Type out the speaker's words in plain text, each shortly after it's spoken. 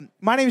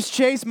My name is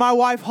Chase. My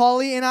wife,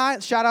 Holly, and I.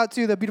 Shout out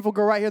to the beautiful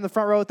girl right here in the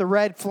front row with the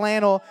red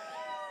flannel.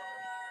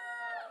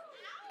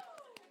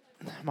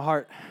 My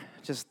heart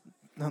just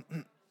a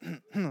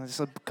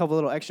couple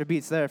little extra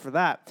beats there for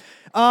that.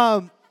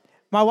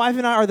 My wife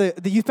and I are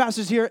the youth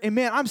pastors here. And,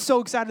 man, I'm so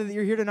excited that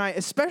you're here tonight,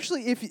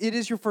 especially if it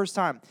is your first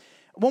time.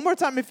 One more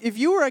time, if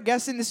you were a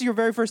guest and this is your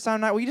very first time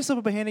tonight, will you just slip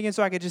up a hand again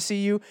so I could just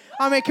see you?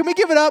 I mean, can we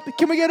give it up?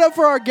 Can we give it up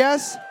for our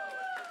guests?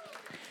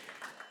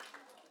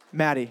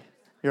 Maddie,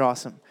 you're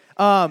awesome.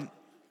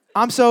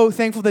 I'm so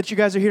thankful that you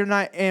guys are here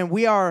tonight, and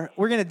we're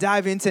going to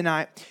dive in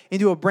tonight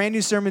into a brand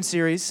new sermon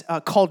series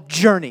called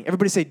Journey.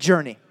 Everybody say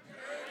Journey.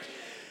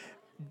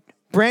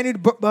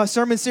 Brand new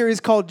sermon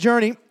series called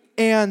Journey,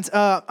 and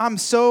I'm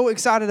so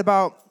excited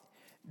about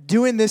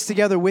doing this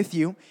together with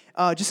you.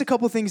 Just a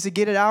couple things to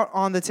get it out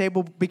on the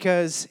table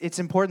because it's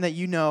important that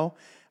you know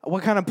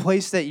what kind of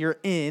place that you're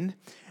in.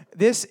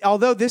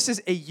 Although this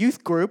is a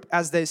youth group,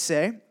 as they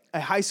say, a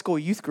high school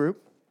youth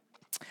group,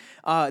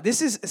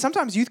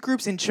 sometimes youth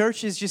groups in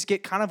churches just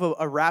get kind of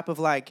a rap of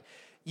like,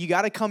 you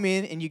got to come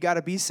in and you got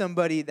to be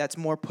somebody that's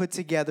more put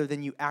together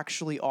than you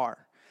actually are.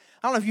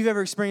 I don't know if you've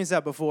ever experienced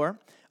that before.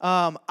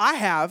 I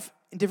have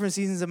in different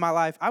seasons of my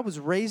life. I was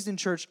raised in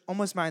church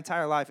almost my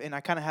entire life, and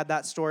I kind of had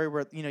that story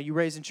where, you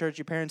raised in church,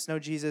 your parents know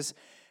Jesus,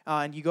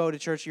 and you go to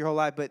church your whole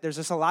life, but there's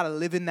just a lot of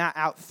living that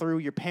out through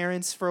your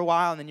parents for a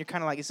while, and then you're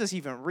kind of like, is this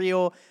even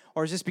real?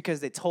 Or is this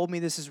because they told me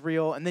this is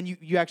real? And then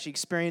you actually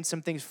experience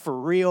some things for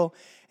real,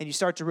 and you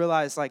start to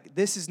realize, like,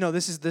 this is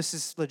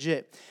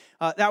legit.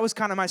 That was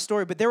kind of my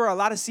story, but there were a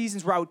lot of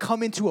seasons where I would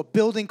come into a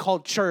building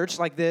called church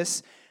like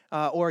this,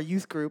 or a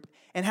youth group,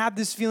 and have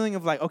this feeling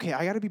of like, okay,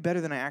 I got to be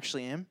better than I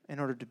actually am in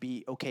order to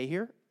be okay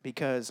here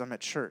because I'm at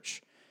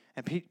church.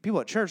 And people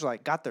at church,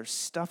 like, got their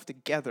stuff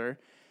together,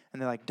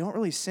 and they're like, don't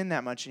really sin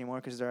that much anymore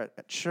because they're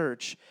at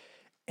church.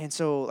 And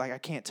so, like, I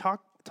can't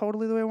talk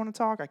totally the way I want to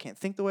talk. I can't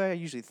think the way I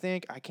usually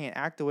think. I can't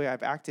act the way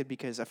I've acted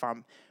because if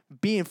I'm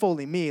being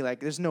fully me, like,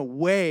 there's no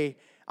way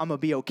I'm going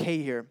to be okay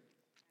here.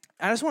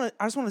 I just want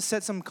to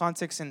set some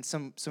context and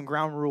some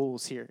ground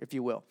rules here, if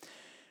you will.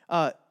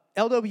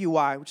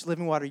 LWY, which is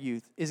Living Water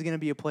Youth, is going to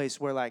be a place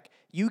where, like,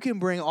 you can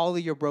bring all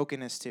of your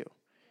brokenness to.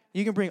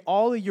 You can bring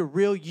all of your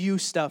real you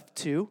stuff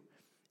to,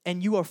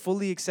 and you are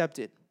fully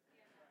accepted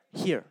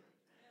here.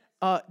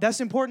 That's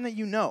important that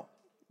you know,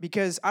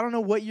 because I don't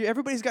know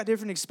everybody's got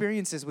different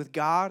experiences with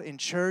God and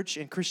church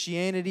and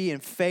Christianity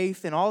and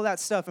faith and all that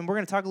stuff, and we're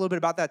going to talk a little bit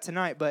about that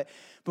tonight, but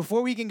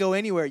before we can go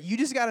anywhere, you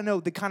just got to know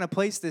the kind of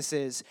place this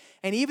is,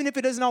 and even if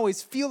it doesn't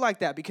always feel like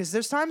that, because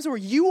there's times where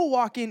you will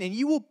walk in and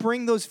you will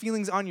bring those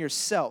feelings on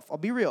yourself. I'll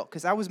be real,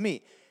 because that was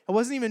me. It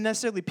wasn't even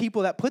necessarily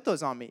people that put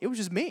those on me. It was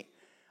just me.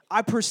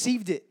 I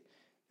perceived it.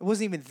 It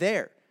wasn't even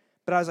there,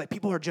 but I was like,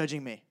 people are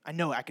judging me. I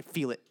know, I could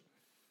feel it,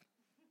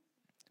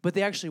 but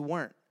they actually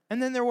weren't.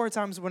 And then there were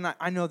times when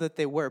I know that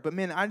they were. But,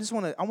 man, I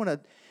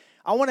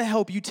want to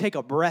help you take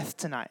a breath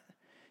tonight.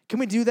 Can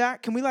we do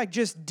that? Can we, like,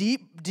 just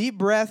deep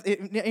breath,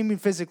 I mean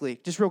physically,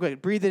 just real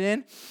quick. Breathe it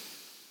in.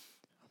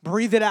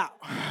 Breathe it out.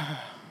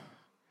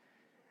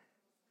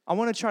 I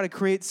want to try to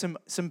create some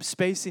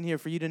space in here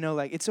for you to know,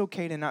 like, it's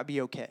okay to not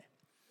be okay.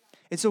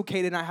 It's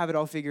okay to not have it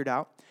all figured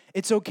out.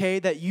 It's okay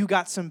that you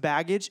got some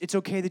baggage. It's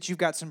okay that you've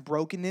got some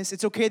brokenness.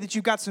 It's okay that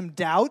you've got some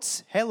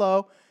doubts.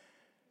 Hello.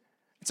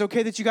 It's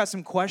okay that you got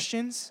some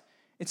questions.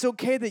 It's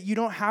okay that you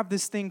don't have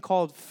this thing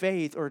called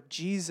faith or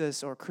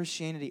Jesus or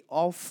Christianity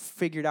all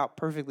figured out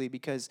perfectly,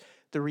 because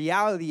the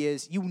reality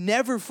is you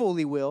never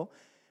fully will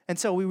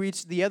until we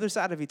reach the other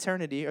side of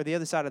eternity, or the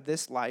other side of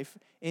this life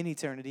in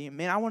eternity. And,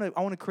 man, I want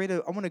to create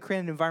an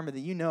environment that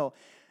you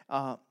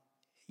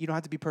don't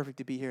have to be perfect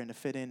to be here and to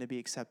fit in, to be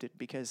accepted,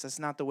 because that's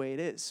not the way it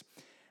is.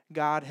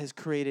 God has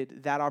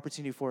created that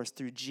opportunity for us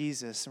through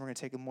Jesus, and we're going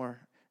to take a more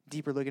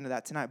deeper look into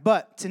that tonight.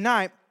 But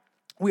tonight,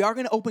 we are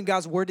going to open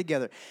God's Word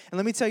together. And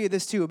let me tell you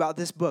this, too, about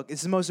this book.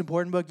 It's the most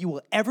important book you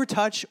will ever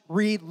touch,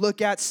 read, look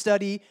at,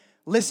 study,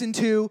 listen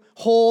to,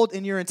 hold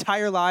in your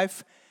entire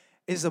life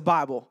is the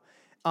Bible.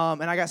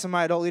 And I got some of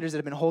my adult leaders that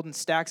have been holding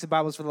stacks of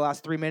Bibles for the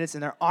last 3 minutes,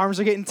 and their arms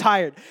are getting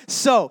tired.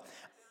 So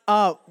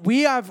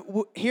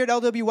here at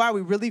LWY, we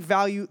really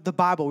value the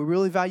Bible. We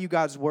really value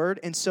God's Word.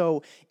 And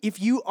so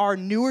if you are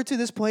newer to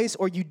this place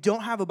or you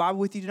don't have a Bible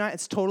with you tonight,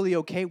 it's totally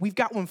okay. We've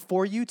got one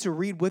for you to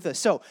read with us.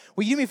 So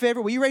will you do me a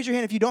favor? Will you raise your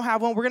hand if you don't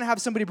have one? We're going to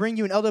have somebody bring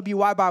you an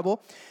LWY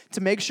Bible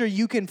to make sure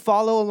you can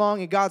follow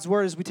along in God's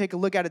Word as we take a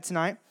look at it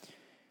tonight.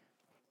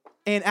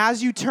 And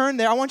as you turn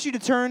there, I want you to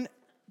turn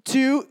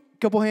to a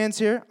couple hands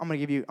here. I'm gonna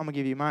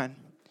give you mine.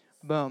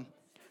 Boom.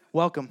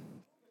 Welcome.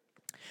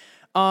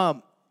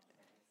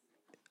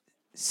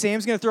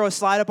 Sam's going to throw a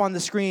slide up on the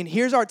screen.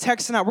 Here's our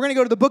text tonight. We're going to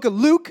go to the book of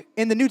Luke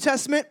in the New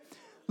Testament.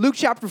 Luke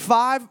chapter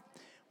 5.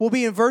 We'll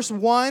be in verse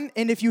 1.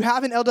 And if you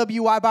have an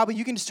LWY Bible,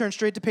 you can just turn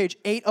straight to page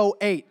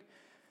 808.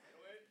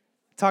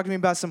 Talk to me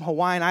about some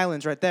Hawaiian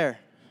Islands right there.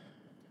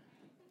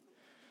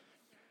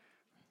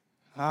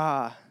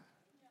 808.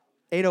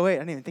 I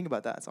didn't even think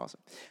about that. That's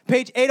awesome.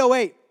 Page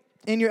 808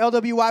 in your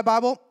LWY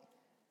Bible.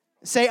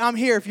 Say, I'm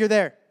here if you're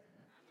there.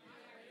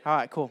 All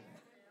right, cool.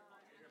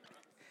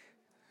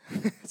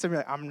 So I'm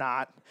like, I'm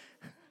not.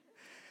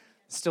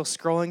 Still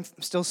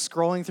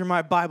scrolling through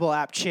my Bible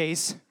app,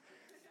 Chase.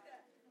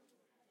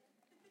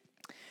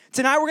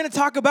 Tonight we're going to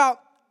talk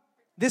about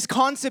this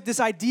concept, this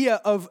idea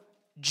of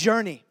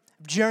journeying.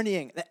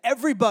 That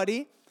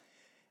everybody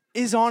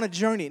is on a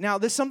journey. Now,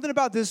 there's something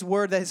about this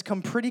word that has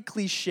come pretty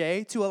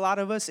cliche to a lot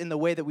of us in the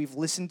way that we've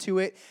listened to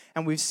it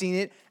and we've seen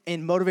it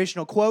in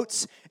motivational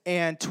quotes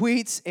and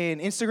tweets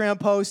and Instagram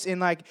posts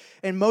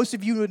and most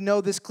of you would know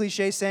this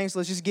cliche saying, so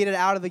let's just get it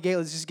out of the gate,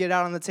 let's just get it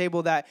out on the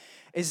table, that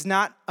it's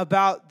not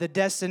about the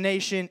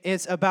destination,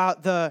 it's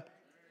about the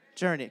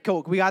journey.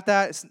 Cool, we got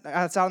that.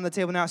 It's out on the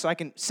table now, so I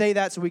can say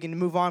that so we can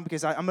move on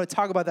because I'm going to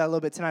talk about that a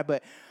little bit tonight,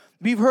 but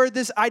we've heard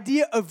this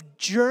idea of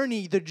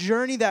journey, the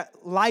journey that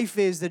life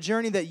is, the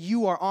journey that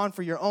you are on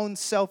for your own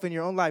self in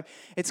your own life.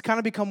 It's kind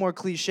of become more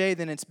cliche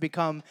than it's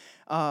become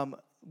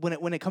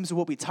when it comes to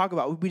what we talk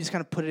about. We just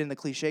kind of put it in the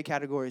cliche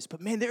categories. But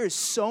man, there is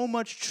so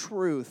much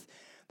truth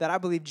that I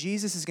believe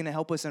Jesus is going to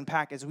help us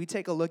unpack as we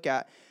take a look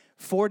at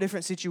 4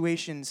 different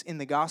situations in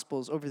the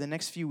Gospels over the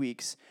next few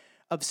weeks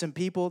of some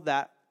people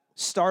that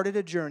started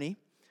a journey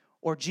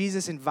or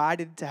Jesus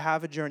invited to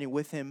have a journey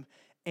with him,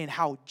 and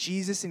how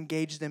Jesus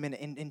engaged them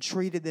and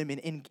treated them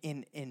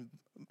and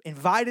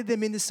invited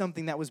them into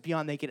something that was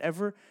beyond they could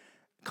ever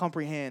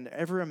comprehend,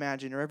 ever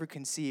imagine, or ever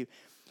conceive.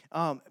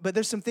 But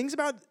there's some things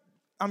about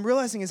I'm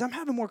realizing as I'm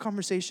having more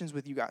conversations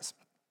with you guys,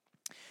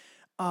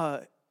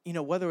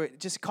 whether it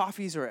just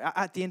coffees or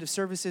at the end of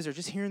services or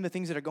just hearing the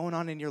things that are going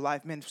on in your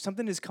life, man,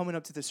 something is coming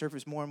up to the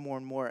surface more and more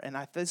and more. And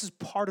this is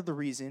part of the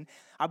reason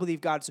I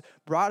believe God's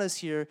brought us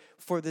here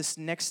for this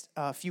next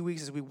few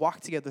weeks as we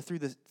walk together through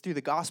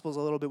the Gospels a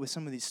little bit with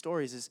some of these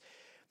stories, is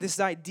this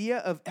idea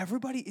of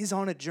everybody is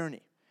on a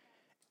journey.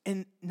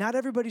 And not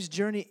everybody's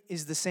journey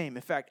is the same.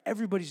 In fact,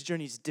 everybody's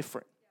journey is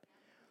different.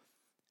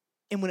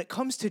 And when it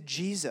comes to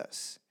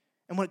Jesus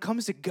and when it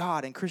comes to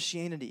God and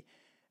Christianity,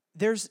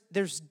 there's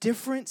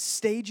different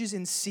stages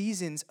and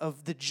seasons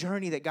of the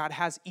journey that God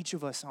has each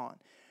of us on.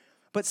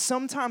 But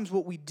sometimes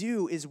what we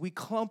do is we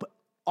clump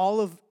all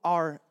of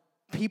our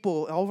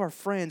people, all of our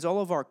friends,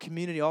 all of our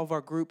community, all of our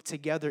group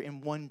together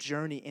in one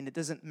journey, and it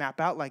doesn't map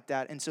out like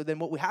that. And so then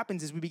what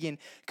happens is we begin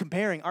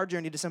comparing our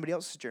journey to somebody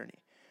else's journey.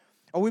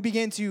 Or we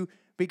begin to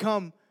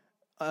become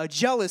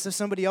jealous of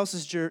somebody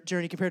else's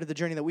journey compared to the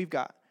journey that we've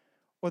got,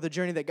 or the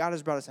journey that God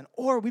has brought us in.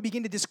 Or we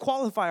begin to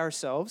disqualify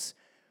ourselves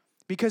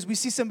because we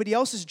see somebody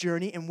else's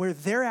journey and where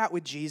they're at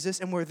with Jesus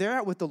and where they're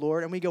at with the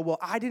Lord, and we go, well,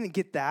 I didn't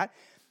get that,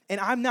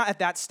 and I'm not at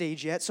that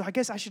stage yet, so I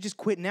guess I should just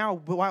quit now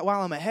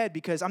while I'm ahead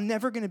because I'm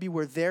never going to be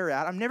where they're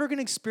at. I'm never going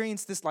to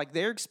experience this like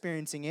they're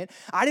experiencing it.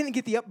 I didn't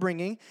get the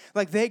upbringing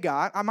like they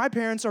got. My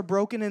parents are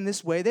broken in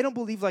this way. They don't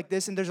believe like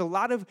this, and there's a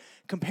lot of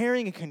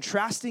comparing and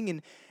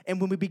contrasting, and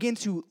when we begin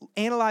to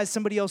analyze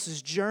somebody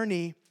else's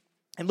journey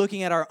and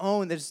looking at our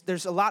own,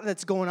 there's a lot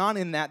that's going on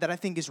in that I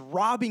think is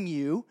robbing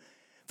you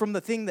from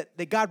the thing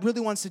that God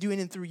really wants to do in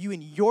and through you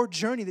in your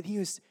journey that he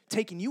was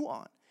taking you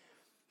on.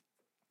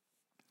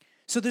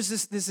 So there's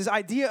this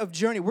idea of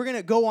journey. We're going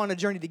to go on a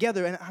journey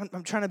together, and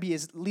I'm trying to be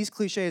as least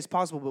cliche as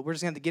possible, but we're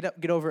just going to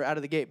get over it out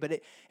of the gate. But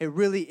it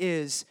really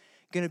is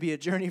going to be a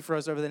journey for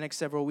us over the next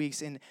several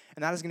weeks, and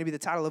that is going to be the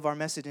title of our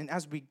message. And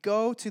as we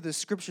go to the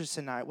scriptures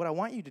tonight, what I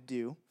want you to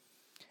do,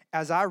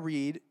 as I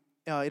read,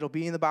 it'll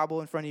be in the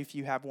Bible in front of you if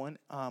you have one.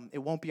 It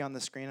won't be on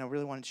the screen. I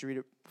really wanted you to read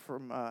it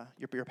from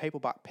your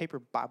paper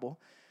Bible,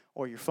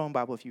 or your phone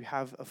Bible if you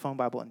have a phone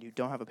Bible and you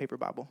don't have a paper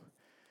Bible,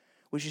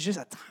 which is just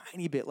a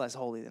tiny bit less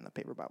holy than the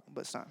paper Bible,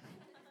 but it's not.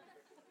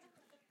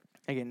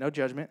 Again, no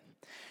judgment.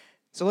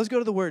 So let's go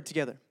to the Word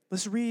together.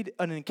 Let's read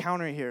an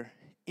encounter here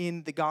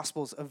in the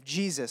Gospels of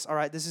Jesus. All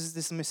right,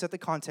 let me set the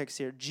context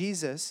here.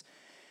 Jesus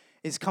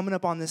is coming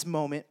up on this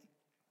moment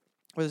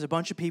where there's a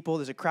bunch of people,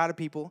 there's a crowd of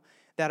people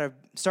that are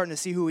starting to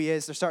see who he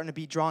is. They're starting to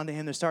be drawn to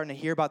him. They're starting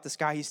to hear about this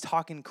guy. He's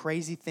talking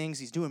crazy things.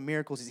 He's doing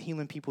miracles. He's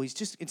healing people. It's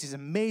this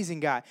amazing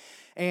guy.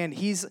 And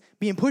he's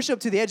being pushed up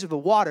to the edge of the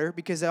water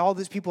because all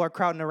these people are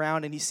crowding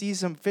around, and he sees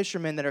some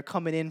fishermen that are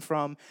coming in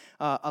from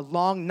a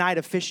long night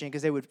of fishing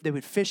because they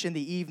would fish in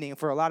the evening.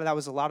 For a lot of that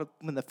was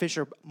when the fish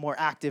are more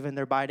active and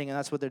they're biting, and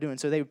that's what they're doing.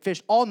 So they would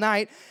fish all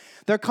night.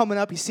 They're coming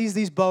up. He sees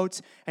these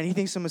boats, and he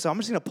thinks to himself, I'm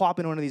just going to plop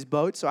in one of these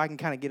boats so I can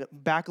kind of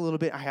get back a little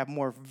bit. I have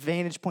more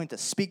vantage point to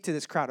speak to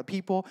this crowd of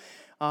people.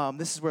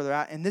 This is where they're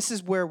at, and this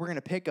is where we're going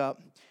to pick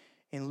up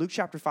in Luke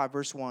chapter 5,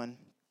 verse 1.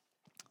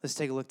 Let's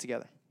take a look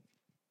together.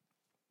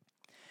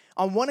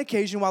 On one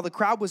occasion, while the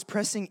crowd was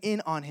pressing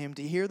in on him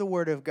to hear the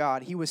word of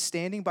God, he was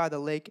standing by the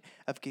lake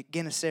of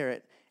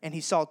Gennesaret, and he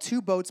saw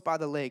 2 boats by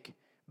the lake.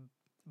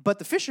 But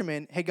the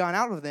fishermen had gone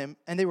out of them,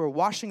 and they were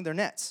washing their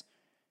nets.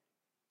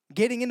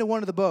 Getting into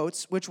one of the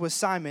boats, which was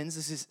Simon's,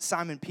 this is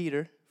Simon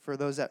Peter, for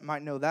those that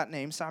might know that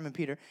name, Simon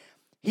Peter,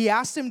 he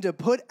asked him to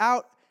put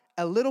out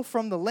a little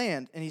from the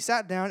land, and he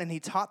sat down and he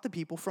taught the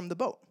people from the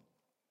boat.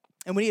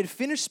 And when he had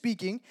finished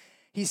speaking,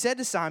 he said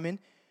to Simon,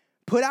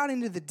 put out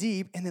into the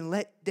deep and then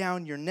let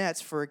down your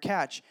nets for a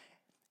catch.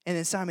 And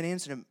then Simon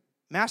answered him,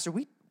 Master,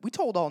 we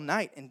toiled all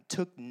night and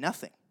took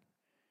nothing.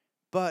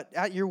 But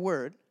at your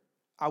word,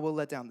 I will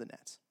let down the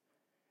nets.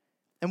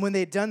 And when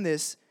they had done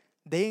this,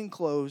 they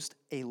enclosed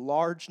a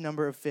large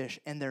number of fish,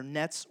 and their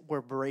nets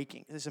were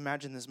breaking. Just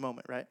imagine this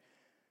moment, right?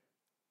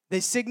 They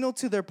signaled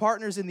to their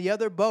partners in the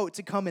other boat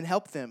to come and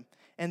help them.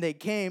 And they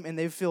came and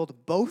they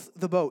filled both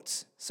the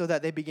boats so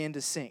that they began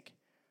to sink.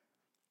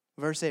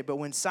 Verse 8, but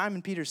when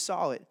Simon Peter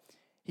saw it,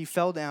 he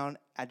fell down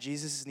at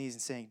Jesus' knees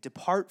and saying,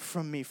 depart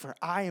from me, for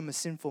I am a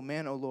sinful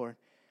man, O Lord.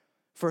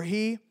 For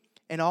he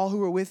and all who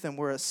were with him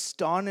were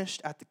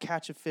astonished at the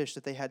catch of fish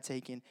that they had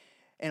taken.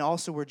 And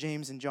also were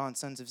James and John,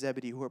 sons of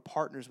Zebedee, who were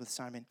partners with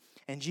Simon.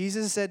 And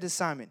Jesus said to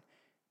Simon,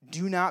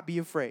 do not be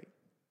afraid.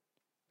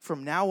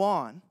 From now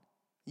on,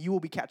 you will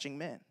be catching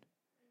men.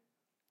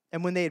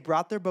 And when they had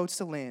brought their boats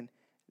to land,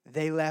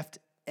 they left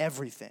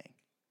everything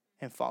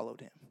and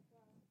followed him.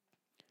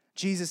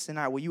 Jesus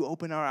tonight, will you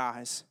open our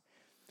eyes,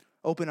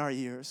 open our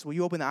ears? Will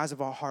you open the eyes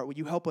of our heart? Will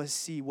you help us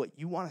see what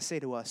you want to say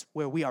to us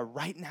where we are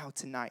right now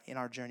tonight in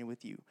our journey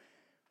with you?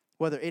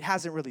 Whether it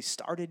hasn't really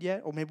started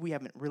yet, or maybe we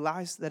haven't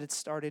realized that it's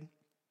started,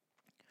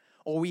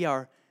 or we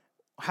are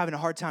having a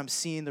hard time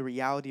seeing the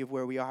reality of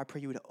where we are. I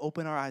pray you would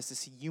open our eyes to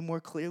see you more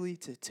clearly,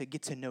 to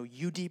get to know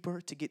you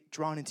deeper, to get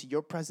drawn into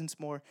your presence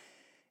more,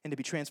 and to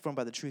be transformed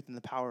by the truth and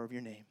the power of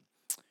your name.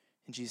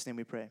 In Jesus' name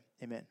we pray.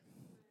 Amen.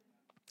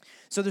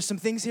 So there's some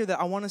things here that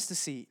I want us to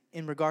see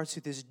in regards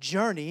to this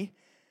journey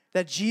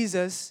that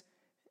Jesus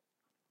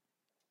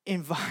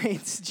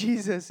invites.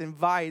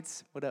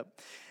 What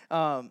up?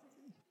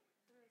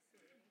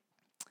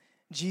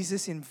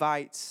 Jesus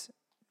invites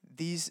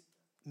these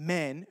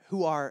men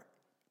who are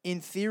in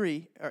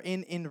theory, or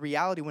in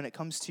reality when it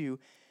comes to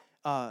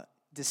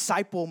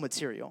disciple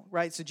material,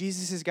 right? So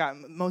Jesus has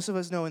got, most of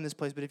us know in this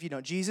place, but if you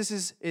don't,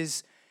 Jesus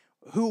is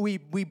who we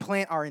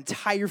plant our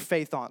entire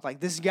faith on. Like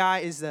this guy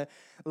is the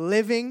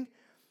living,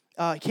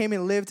 came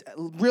and lived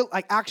real,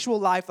 like actual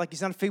life. Like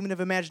he's not a figment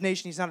of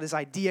imagination. He's not this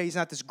idea. He's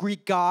not this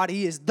Greek God.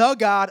 He is the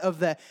God of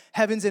the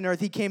heavens and earth.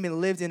 He came and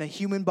lived in a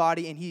human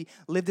body, and he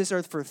lived this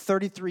earth for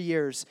 33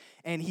 years,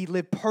 and he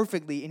lived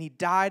perfectly, and he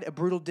died a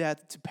brutal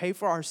death to pay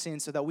for our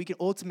sins so that we can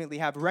ultimately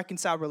have a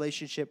reconciled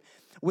relationship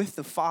with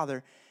the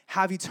Father,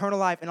 have eternal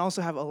life, and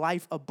also have a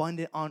life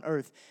abundant on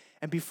earth,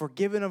 and be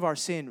forgiven of our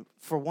sin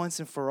for once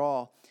and for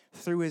all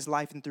through his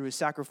life and through his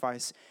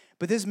sacrifice.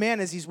 But this man,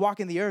 as he's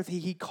walking the earth,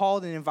 he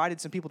called and invited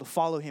some people to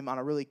follow him on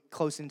a really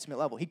close, intimate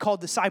level. He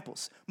called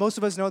disciples. Most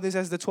of us know this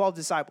as the 12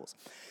 disciples.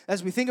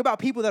 As we think about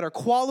people that are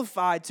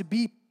qualified to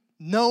be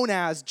known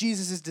as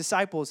Jesus'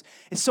 disciples,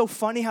 it's so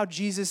funny how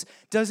Jesus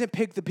doesn't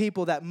pick the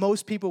people that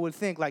most people would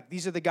think, like,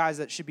 these are the guys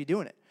that should be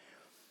doing it.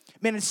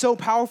 Man, it's so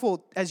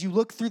powerful as you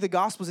look through the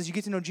Gospels, as you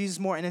get to know Jesus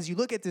more, and as you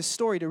look at this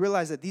story to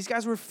realize that these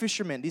guys were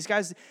fishermen. These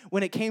guys,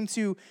 when it came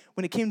to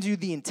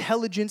the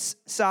intelligence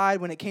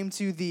side, when it came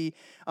to the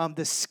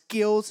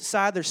skills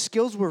side, their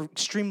skills were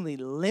extremely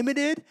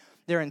limited.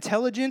 Their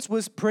intelligence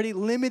was pretty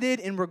limited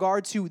in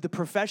regard to the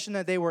profession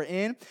that they were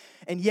in.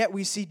 And yet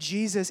we see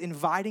Jesus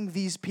inviting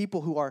these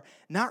people who are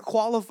not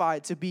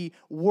qualified to be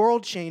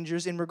world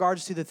changers in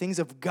regards to the things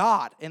of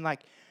God, and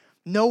like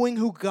knowing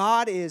who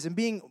God is and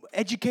being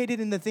educated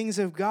in the things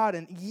of God.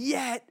 And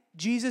yet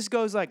Jesus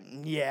goes like,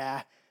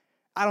 yeah,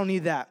 I don't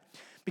need that,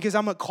 because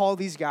I'm going to call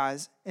these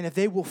guys, and if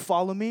they will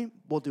follow me,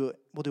 we'll do it.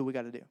 We'll do what we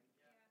got to do.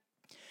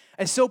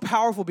 It's so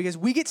powerful because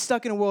we get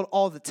stuck in a world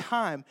all the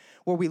time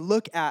where we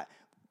look at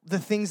the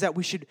things that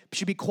we should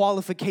be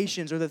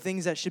qualifications, or the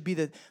things that should be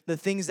the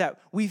things that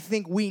we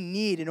think we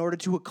need in order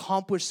to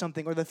accomplish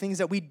something, or the things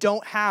that we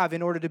don't have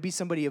in order to be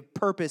somebody of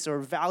purpose or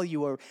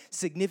value or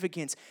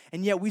significance.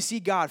 And yet we see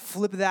God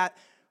flip that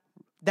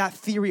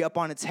theory up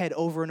on its head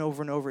over and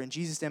over and over, and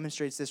Jesus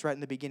demonstrates this right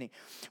in the beginning.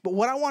 But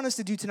what I want us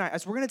to do tonight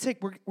is we're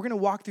going to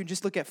walk through and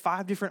just look at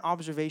 5 different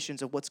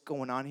observations of what's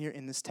going on here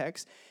in this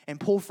text and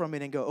pull from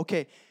it and go,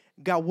 okay,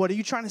 God, what are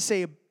you trying to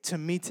say to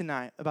me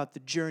tonight about the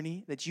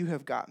journey that you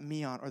have got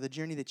me on, or the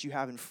journey that you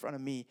have in front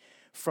of me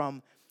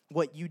from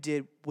what you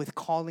did with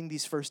calling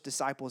these first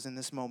disciples in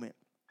this moment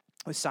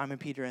with Simon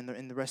Peter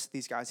and the rest of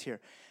these guys here?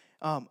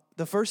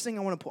 The first thing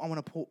I want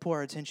to pull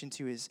our attention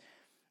to is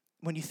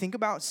when you think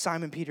about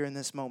Simon Peter in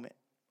this moment.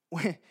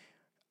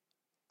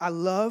 I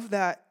love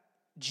that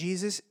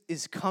Jesus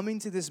is coming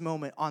to this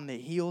moment on the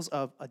heels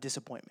of a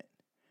disappointment.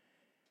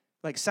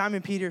 Like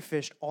Simon Peter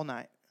fished all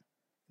night.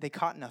 They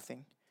caught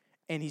nothing.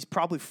 And he's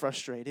probably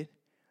frustrated.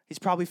 He's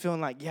probably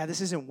feeling like, yeah, this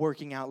isn't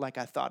working out like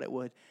I thought it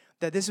would.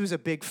 That this was a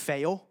big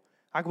fail.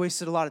 I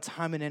wasted a lot of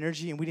time and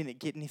energy, and we didn't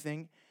get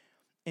anything.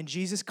 And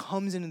Jesus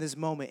comes into this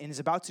moment and is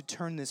about to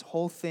turn this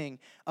whole thing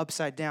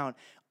upside down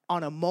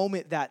on a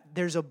moment that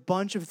there's a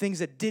bunch of things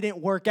that didn't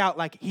work out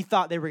like he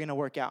thought they were going to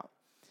work out.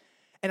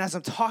 And as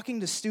I'm talking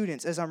to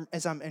students, as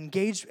I'm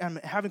engaged, I'm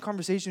having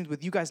conversations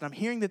with you guys, and I'm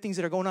hearing the things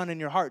that are going on in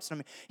your hearts, and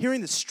I'm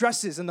hearing the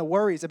stresses and the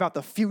worries about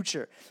the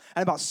future,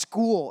 and about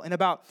school, and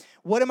about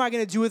what am I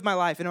going to do with my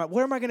life, and about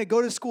what am I going to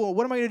go to school,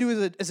 what am I going to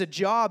do as a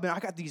job, and I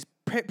got these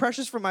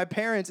pressures from my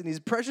parents, and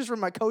these pressures from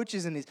my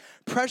coaches, and these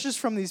pressures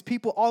from these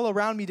people all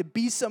around me to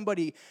be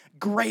somebody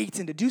great,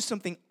 and to do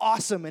something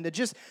awesome, and to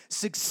just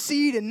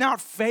succeed and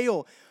not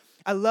fail.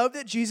 I love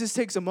that Jesus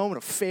takes a moment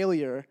of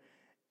failure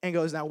and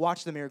goes, now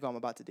watch the miracle I'm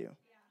about to do.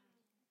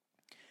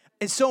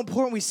 It's so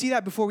important we see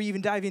that before we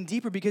even dive in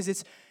deeper, because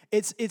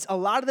it's a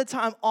lot of the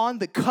time on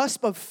the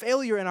cusp of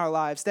failure in our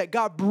lives that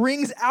God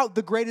brings out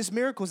the greatest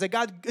miracles, that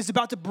God is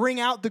about to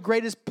bring out the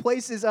greatest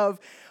places of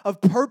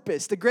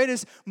purpose, the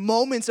greatest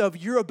moments of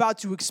you're about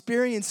to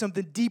experience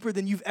something deeper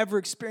than you've ever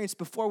experienced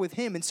before with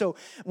him. And so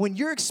when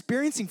you're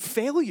experiencing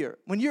failure,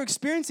 when you're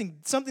experiencing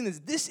something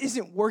that this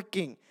isn't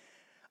working,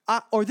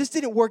 or this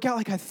didn't work out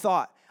like I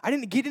thought, I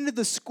didn't get into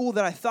the school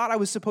that I thought I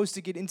was supposed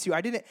to get into.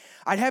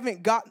 I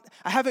haven't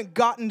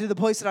gotten to the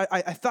place that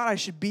I thought I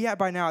should be at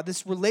by now.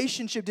 This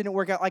relationship didn't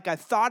work out like I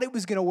thought it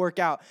was going to work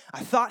out.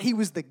 I thought he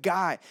was the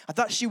guy. I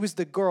thought she was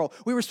the girl.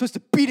 We were supposed to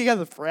be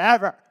together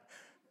forever.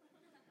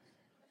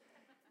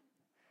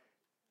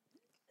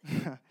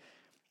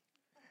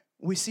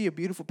 We see a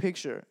beautiful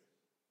picture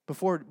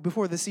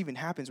before this even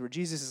happens, where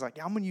Jesus is like,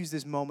 I'm going to use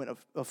this moment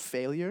of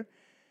failure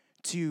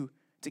to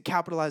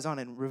capitalize on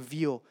and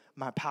reveal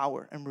my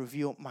power and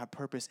reveal my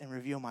purpose and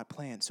reveal my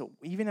plan. So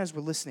even as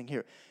we're listening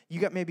here,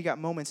 you maybe got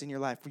moments in your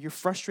life where you're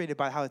frustrated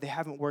by how they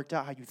haven't worked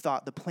out how you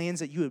thought, the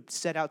plans that you had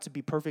set out to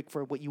be perfect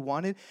for what you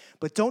wanted,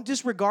 but don't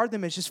disregard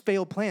them as just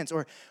failed plans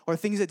or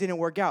things that didn't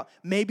work out.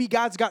 Maybe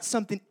God's got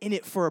something in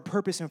it for a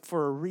purpose and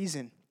for a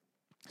reason.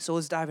 So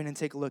let's dive in and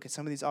take a look at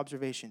some of these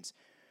observations.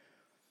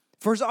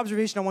 First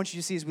observation I want you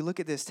to see as we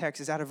look at this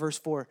text is out of verse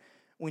 4.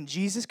 When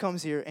Jesus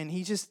comes here and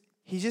he just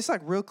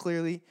like real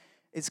clearly,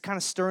 it's kind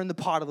of stirring the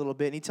pot a little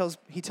bit. And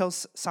he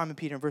tells Simon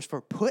Peter in verse 4,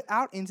 put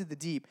out into the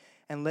deep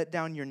and let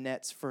down your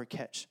nets for a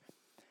catch.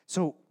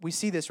 So we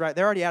see this, right?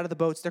 They're already out of the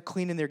boats. They're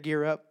cleaning their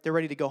gear up. They're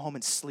ready to go home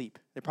and sleep.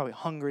 They're probably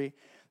hungry.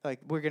 Like,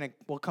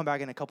 we'll come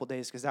back in a couple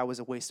days because that was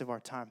a waste of our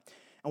time.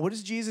 And what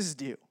does Jesus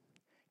do?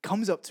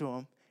 Comes up to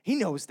him. He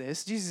knows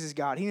this. Jesus is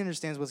God. He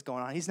understands what's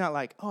going on. He's not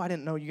like, I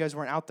didn't know you guys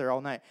weren't out there all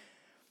night.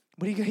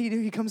 What do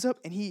he comes up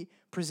and he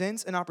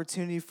presents an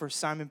opportunity for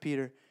Simon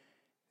Peter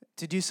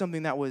to do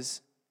something that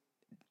was,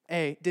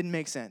 A, didn't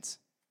make sense,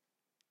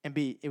 and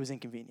B, it was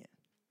inconvenient.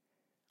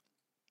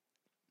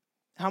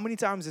 How many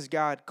times has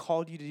God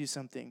called you to do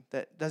something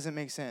that doesn't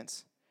make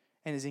sense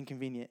and is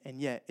inconvenient, and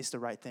yet it's the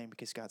right thing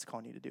because God's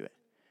calling you to do it?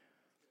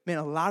 Man,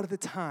 a lot of the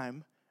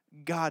time,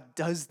 God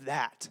does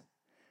that.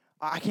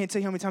 I can't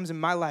tell you how many times in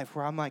my life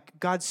where I'm like,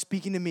 God's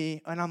speaking to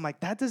me, and I'm like,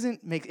 that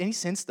doesn't make any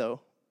sense,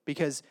 though,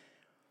 because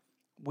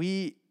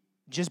we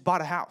just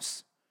bought a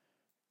house,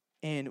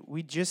 and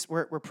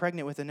we're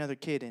pregnant with another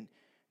kid, and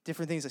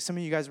different things. Like some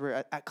of you guys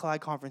were at Collide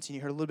Conference and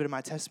you heard a little bit of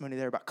my testimony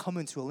there about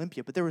coming to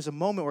Olympia. But there was a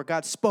moment where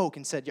God spoke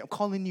and said, I'm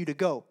calling you to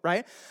go,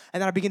 right? And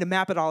then I began to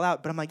map it all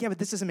out. But I'm like, but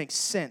this doesn't make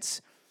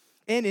sense.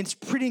 And it's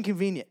pretty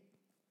inconvenient.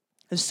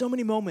 There's so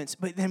many moments.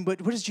 But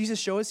what does Jesus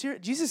show us here?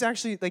 Jesus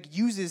actually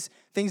uses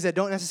things that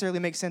don't necessarily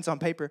make sense on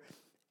paper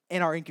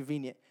and are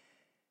inconvenient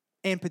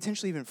and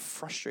potentially even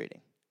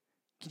frustrating.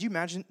 Could you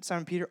imagine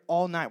Simon Peter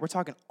all night? We're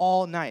talking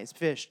all night. It's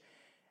fished.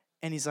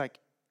 And he's like,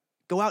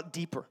 go out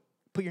deeper.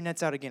 Put your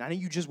nets out again. I know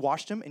you just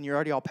washed them and you're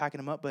already all packing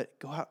them up, but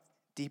go out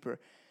deeper.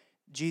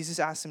 Jesus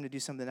asked him to do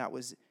something that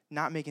was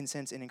not making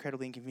sense and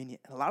incredibly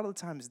inconvenient. And a lot of the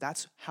times,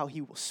 that's how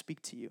he will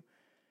speak to you.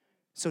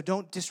 So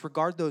don't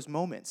disregard those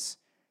moments.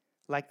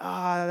 Like,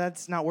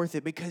 that's not worth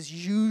it, because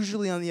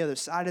usually on the other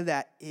side of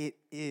that, it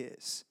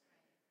is.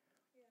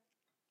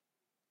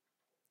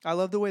 I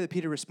love the way that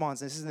Peter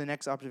responds. This is the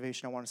next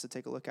observation I want us to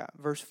take a look at.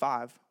 Verse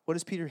 5. What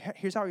does Peter,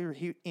 here's how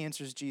he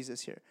answers Jesus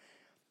here.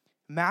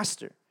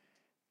 Master,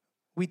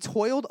 we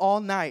toiled all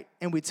night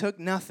and we took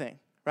nothing,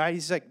 right?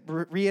 He's like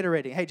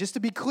reiterating, hey, just to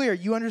be clear,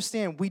 you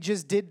understand, we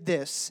just did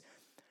this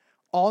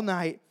all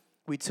night.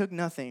 We took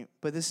nothing,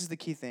 but this is the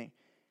key thing.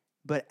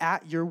 But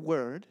at your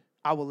word,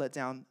 I will let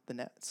down the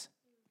nets.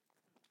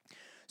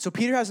 So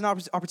Peter has an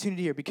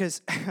opportunity here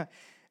because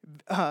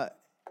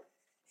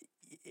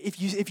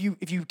if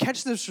you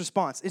catch this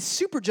response, it's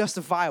super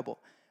justifiable,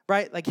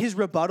 right? Like his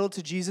rebuttal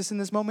to Jesus in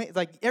this moment,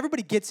 like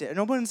everybody gets it. And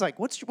no one's like,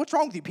 what's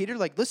wrong with you, Peter?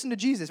 Like, listen to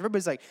Jesus.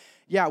 Everybody's like,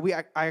 yeah,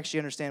 I actually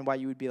understand why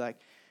you would be like,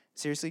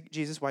 seriously,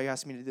 Jesus, why are you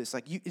asking me to do this?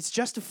 Like, it's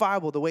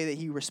justifiable the way that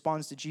he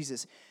responds to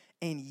Jesus.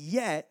 And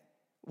yet,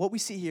 what we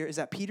see here is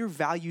that Peter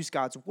values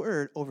God's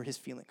word over his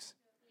feelings.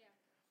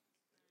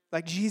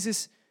 Like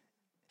Jesus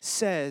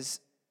says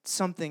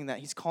something that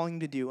he's calling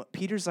to do.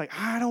 Peter's like,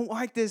 I don't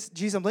like this.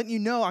 Jesus, I'm letting you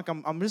know, like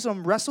I'm just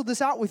gonna wrestle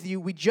this out with you.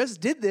 We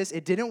just did this.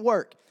 It didn't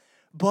work.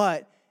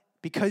 But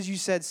because you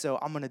said so,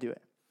 I'm going to do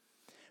it.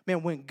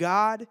 Man, when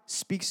God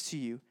speaks to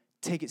you,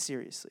 take it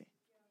seriously.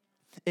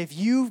 If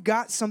you've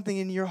got something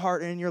in your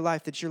heart and in your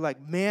life that you're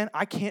like, man,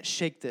 I can't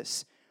shake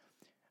this.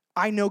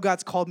 I know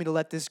God's called me to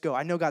let this go.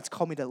 I know God's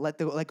called me to let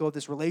go of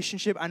this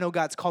relationship. I know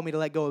God's called me to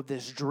let go of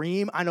this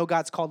dream. I know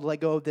God's called to let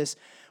go of this,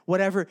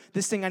 whatever,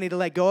 this thing I need to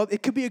let go of.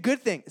 It could be a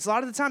good thing. It's a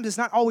lot of the times, it's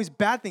not always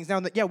bad things.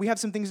 Now, yeah, we have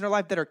some things in our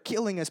life that are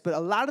killing us, but a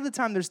lot of the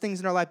time, there's things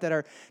in our life that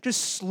are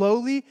just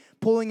slowly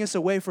pulling us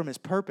away from his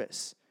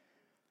purpose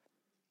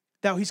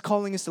that he's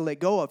calling us to let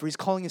go of, or he's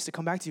calling us to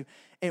come back to.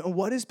 And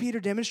what does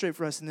Peter demonstrate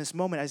for us in this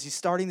moment as he's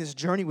starting this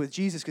journey with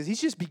Jesus? Because he's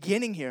just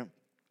beginning here.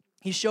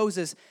 He shows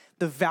us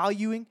the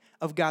valuing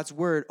of God's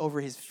word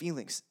over his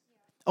feelings.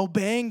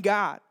 Obeying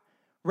God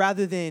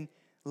rather than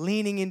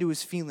leaning into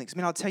his feelings.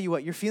 Man, I'll tell you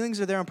what, your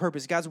feelings are there on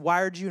purpose. God's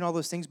wired you and all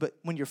those things, but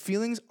when your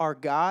feelings are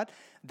God,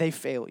 they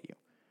fail you.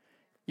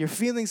 Your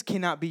feelings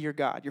cannot be your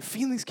God. Your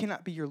feelings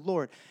cannot be your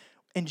Lord.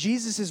 And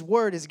Jesus'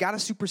 word has got to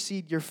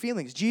supersede your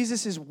feelings.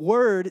 Jesus'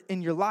 word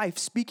in your life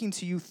speaking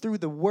to you through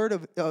the word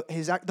of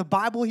the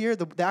Bible here,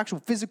 the actual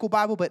physical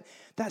Bible, but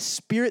that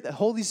Spirit, the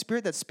Holy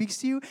Spirit that speaks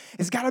to you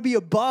has got to be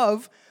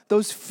above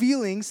those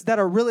feelings that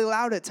are really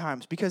loud at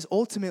times, because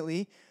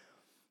ultimately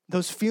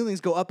those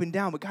feelings go up and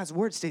down, but God's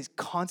word stays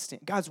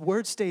constant. God's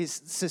word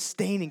stays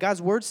sustaining.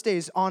 God's word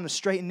stays on a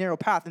straight and narrow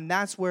path, and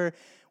that's where,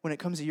 when it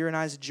comes to your and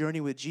I's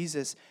journey with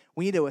Jesus,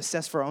 we need to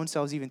assess for our own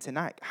selves even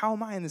tonight. How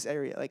am I in this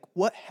area? Like,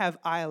 what have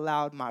I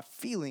allowed my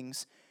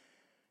feelings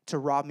to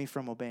rob me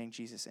from obeying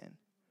Jesus in?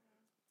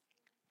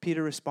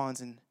 Peter responds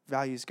and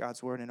values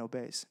God's word and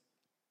obeys.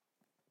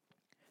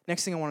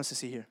 Next thing I want us to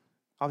see here,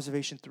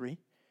 observation 3,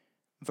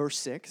 verse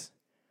 6.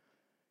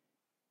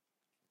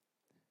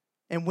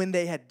 And when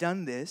they had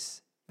done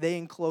this, they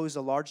enclosed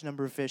a large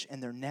number of fish,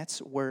 and their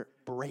nets were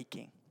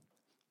breaking.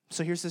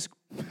 So here's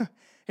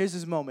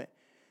this moment.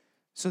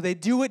 So they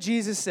do what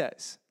Jesus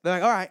says. They're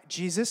like, all right,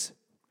 Jesus,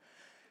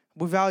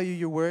 we value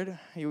your word.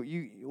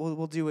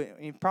 We'll do it.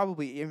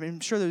 I'm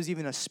sure there was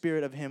even a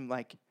spirit of him,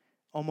 like,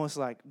 almost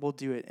like, we'll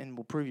do it and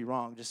we'll prove you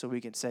wrong just so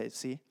we can say it.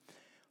 See?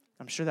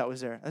 I'm sure that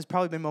was there. There's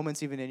probably been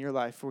moments even in your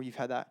life where you've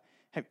had that.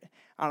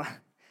 I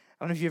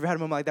don't know if you ever had a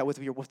moment like that with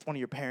one of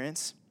your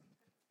parents,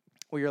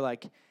 where you're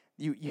like,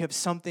 you have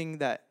something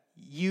that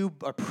you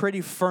are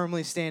pretty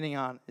firmly standing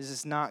on, is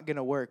this not going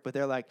to work? But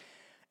they're like,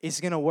 it's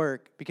going to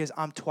work because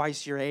I'm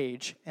twice your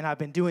age, and I've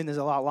been doing this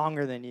a lot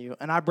longer than you,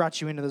 and I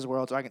brought you into this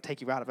world so I can take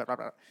you out of it.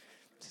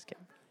 Just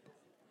kidding.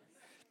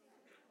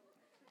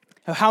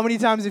 How many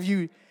times have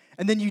you,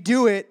 and then you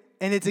do it,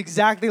 and it's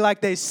exactly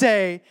like they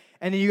say,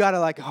 and then you got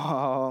to like,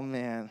 oh,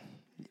 man.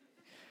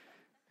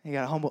 You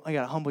got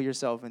to humble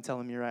yourself and tell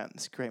them you're right.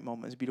 It's great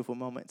moments, beautiful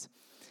moments.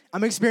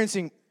 I'm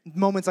experiencing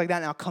moments like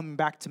that now coming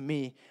back to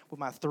me with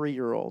my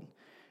 3-year-old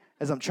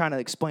as I'm trying to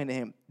explain to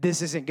him,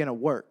 this isn't going to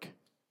work.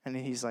 And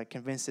he's like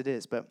convinced it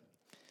is. But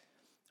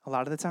a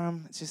lot of the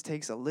time, it just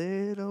takes a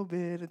little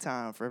bit of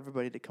time for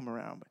everybody to come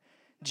around. But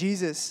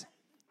Jesus,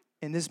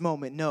 in this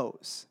moment,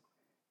 knows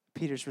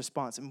Peter's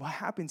response. And what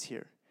happens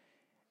here?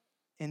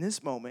 In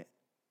this moment,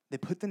 they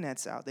put the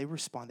nets out, they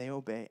respond, they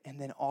obey, and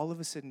then all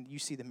of a sudden, you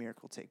see the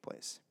miracle take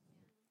place.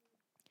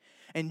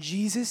 And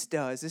Jesus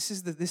does, this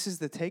is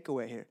the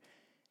takeaway here.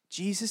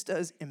 Jesus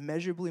does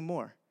immeasurably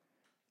more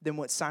than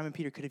what Simon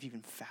Peter could have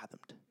even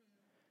fathomed.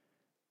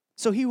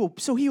 So he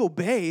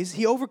obeys,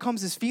 he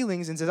overcomes his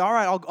feelings and says, all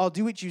right, I'll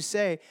do what you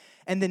say.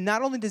 And then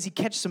not only does he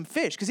catch some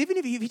fish, because even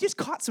if he just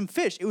caught some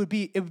fish, it would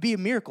be a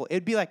miracle.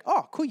 It'd be like,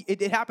 oh, cool,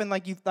 it happened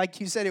like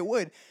you said it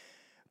would.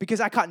 Because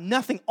I caught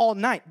nothing all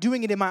night,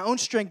 doing it in my own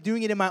strength,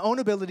 doing it in my own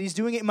abilities,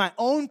 doing it in my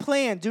own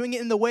plan, doing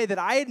it in the way that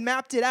I had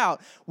mapped it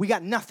out. We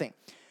got nothing.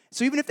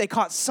 So even if they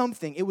caught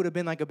something, it would have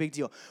been like a big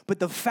deal. But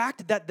the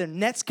fact that their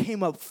nets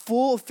came up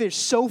full of fish,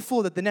 so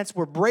full that the nets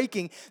were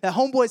breaking, that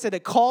homeboys had to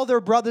call their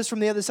brothers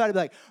from the other side and be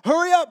like,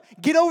 hurry up,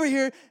 get over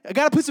here. I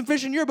got to put some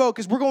fish in your boat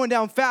because we're going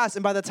down fast.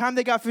 And by the time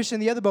they got fish in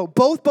the other boat,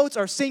 both boats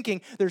are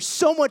sinking. There's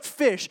so much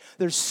fish.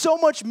 There's so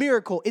much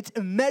miracle. It's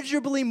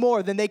immeasurably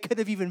more than they could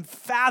have even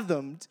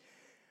fathomed.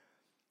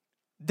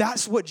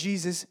 That's what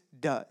Jesus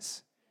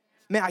does.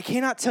 Man, I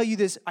cannot tell you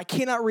this. I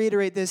cannot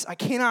reiterate this. I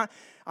cannot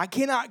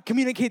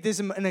communicate this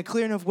in a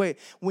clear enough way.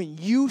 When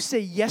you say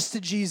yes to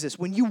Jesus,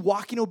 when you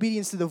walk in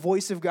obedience to the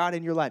voice of God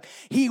in your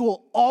life, he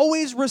will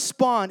always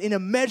respond in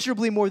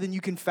immeasurably more than you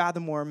can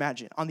fathom or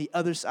imagine on the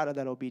other side of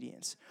that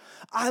obedience.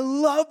 I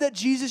love that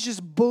Jesus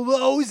just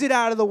blows it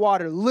out of the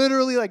water,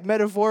 literally, like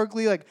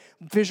metaphorically, like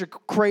fish are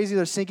crazy,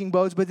 they're sinking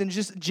boats, but then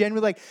just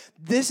generally like,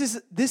 this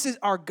is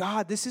our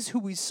God. This is who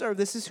we serve.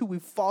 This is who we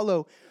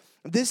follow.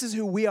 This is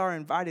who we are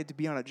invited to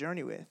be on a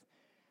journey with.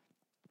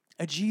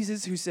 A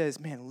Jesus who says,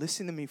 man,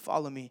 listen to me,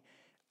 follow me,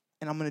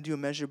 and I'm going to do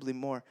immeasurably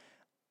more.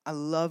 I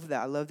love that.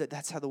 I love that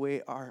that's how the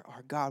way our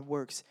God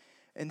works.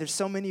 And there's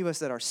so many of us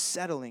that are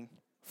settling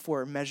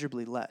for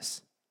immeasurably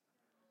less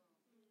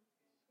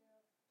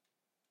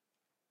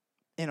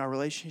in our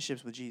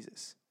relationships with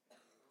Jesus,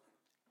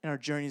 in our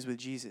journeys with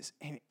Jesus.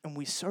 And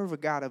we serve a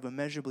God of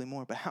immeasurably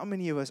more, but how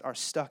many of us are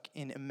stuck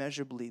in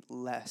immeasurably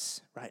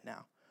less right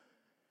now?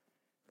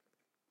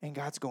 And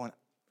God's going,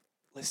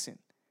 listen,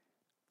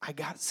 I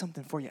got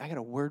something for you. I got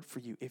a word for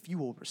you. If you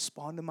will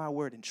respond to my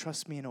word and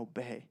trust me and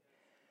obey,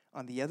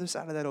 on the other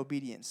side of that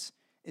obedience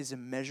is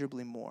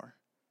immeasurably more.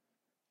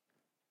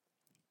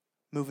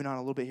 Moving on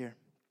a little bit here.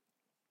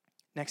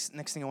 Next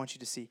thing I want you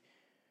to see.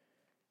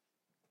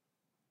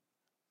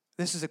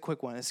 This is a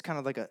quick one. It's kind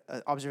of like an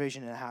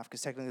observation and a half,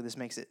 because technically this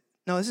makes it.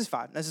 No, this is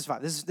 5.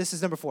 This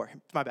is number 4.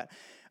 My bad.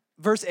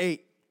 Verse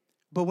 8.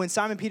 But when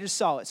Simon Peter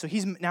saw it, so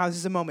now this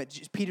is a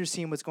moment, Peter's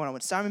seeing what's going on.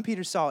 When Simon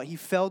Peter saw it, he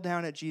fell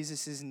down at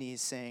Jesus'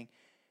 knees saying,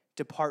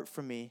 depart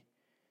from me,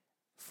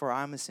 for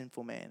I'm a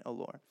sinful man, O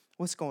Lord.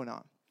 What's going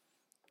on?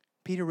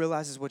 Peter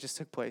realizes what just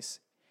took place.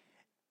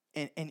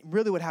 And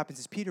really what happens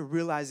is Peter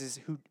realizes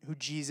who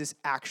Jesus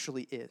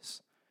actually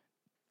is.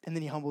 and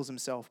then he humbles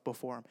himself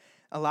before him.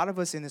 A lot of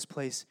us in this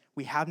place,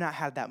 we have not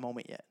had that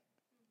moment yet.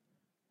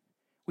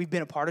 We've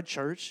been a part of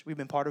church. We've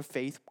been part of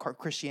faith,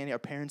 Christianity. Our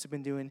parents have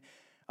been doing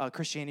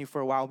Christianity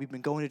for a while. We've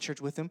been going to church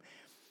with them.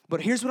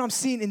 But here's what I'm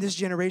seeing in this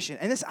generation.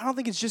 And this, I don't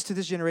think it's just to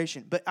this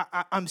generation, but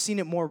I'm seeing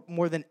it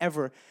more than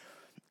ever.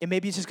 And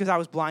maybe it's just because I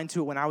was blind to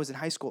it when I was in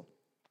high school.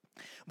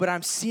 But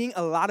I'm seeing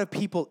a lot of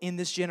people in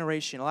this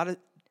generation, a lot of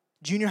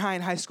junior high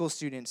and high school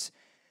students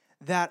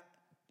that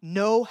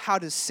know how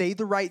to say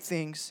the right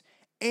things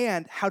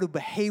and how to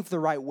behave the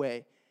right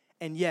way.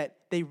 And yet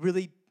they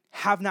really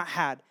have not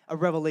had a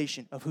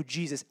revelation of who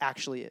Jesus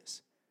actually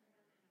is.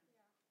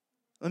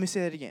 Let me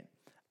say that again.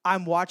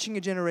 I'm watching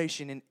a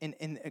generation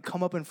and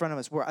come up in front of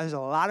us where there's a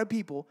lot of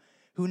people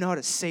who know how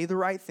to say the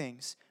right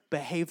things,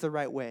 behave the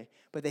right way,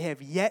 but they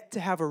have yet to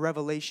have a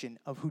revelation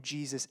of who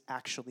Jesus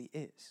actually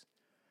is.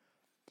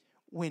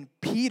 When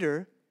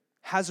Peter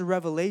has a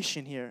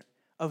revelation here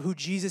of who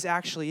Jesus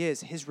actually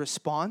is, his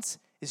response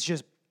is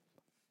just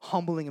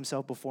humbling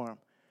himself before him.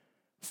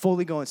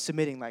 Fully going,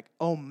 submitting, like,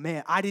 oh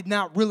man, I did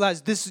not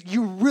realize this,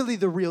 you're really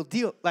the real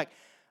deal. Like,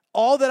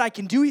 all that I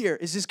can do here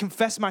is just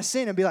confess my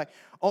sin and be like,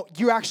 oh,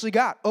 you're actually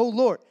God. Oh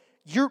Lord,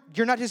 you're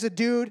not just a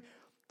dude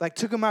like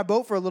took in my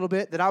boat for a little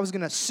bit that I was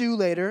gonna sue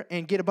later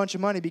and get a bunch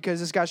of money because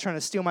this guy's trying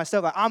to steal my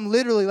stuff. Like, I'm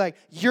literally like,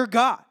 you're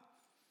God.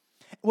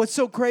 What's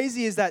so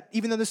crazy is that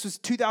even though this was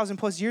 2,000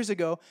 plus years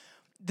ago,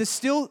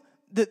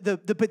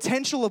 the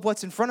potential of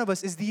what's in front of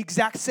us is the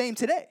exact same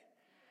today.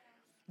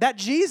 That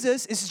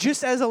Jesus is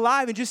just as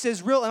alive and just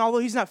as real. And although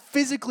he's not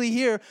physically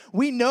here,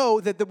 we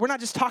know that we're not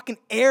just talking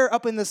air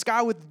up in the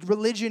sky with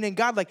religion and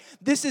God. Like,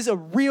 this is a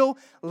real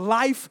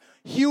life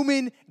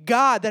human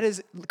God that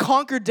has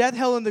conquered death,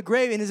 hell, and the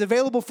grave and is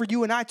available for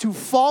you and I to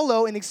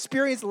follow and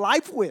experience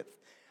life with.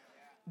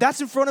 That's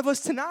in front of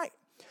us tonight.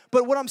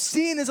 But what I'm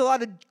seeing is a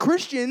lot of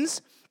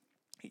Christians,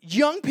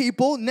 young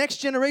people, next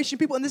generation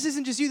people, and this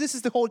isn't just you, this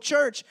is the whole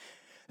church,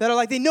 that are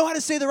like, they know how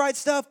to say the right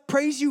stuff.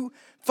 Praise you,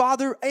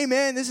 Father.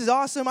 Amen. This is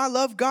awesome. I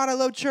love God. I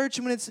love church.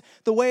 And when it's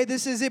the way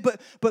this is it.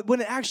 But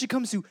when it actually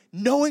comes to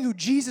knowing who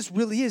Jesus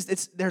really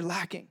is, they're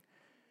lacking.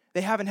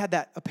 They haven't had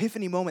that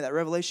epiphany moment, that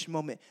revelation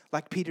moment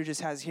like Peter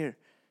just has here.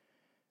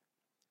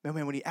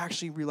 Man, when he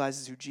actually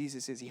realizes who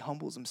Jesus is, he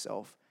humbles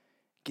himself,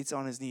 gets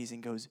on his knees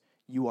and goes,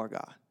 you are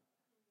God.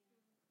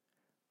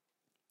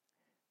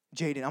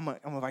 Jaden, I'm gonna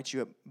invite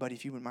you up, buddy,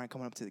 if you wouldn't mind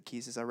coming up to the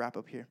keys as I wrap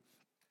up here.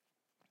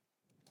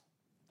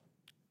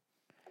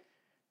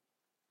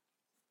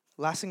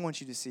 Last thing I want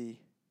you to see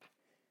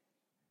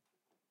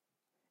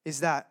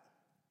is that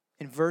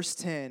in verse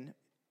 10,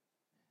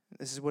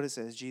 this is what it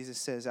says. Jesus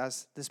says,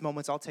 as this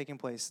moment's all taking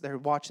place, they're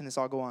watching this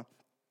all go on.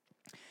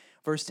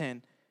 Verse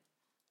 10,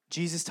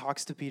 Jesus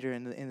talks to Peter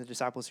and the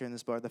disciples here in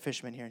this boat, the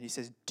fishermen here, and he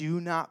says, do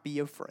not be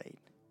afraid.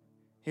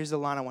 Here's the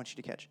line I want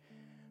you to catch.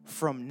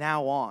 From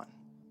now on.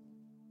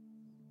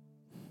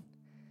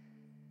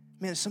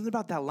 Man, there's something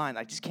about that line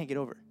I just can't get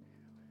over.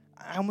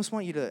 I almost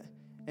want you to,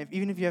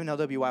 even if you have an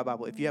LWI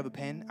Bible, if you have a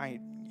pen, I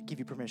give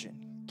you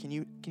permission. Can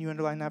you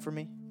underline that for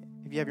me?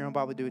 If you have your own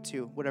Bible, do it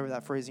too, whatever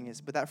that phrasing is.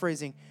 But that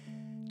phrasing,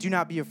 do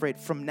not be afraid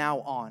from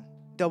now on.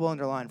 Double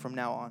underline from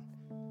now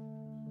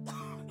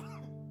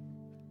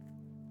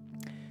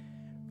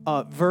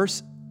on.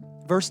 Verse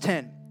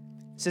 10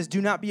 says,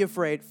 do not be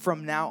afraid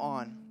from now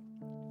on.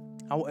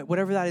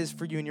 Whatever that is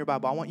for you in your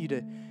Bible, I want you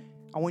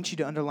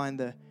to underline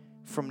the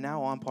from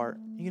now on part.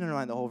 You can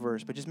underline the whole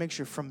verse, but just make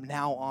sure from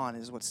now on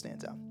is what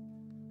stands out.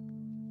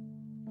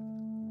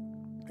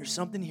 There's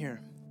something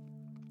here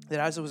that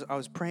as I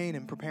was praying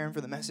and preparing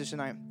for the message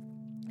tonight,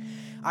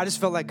 I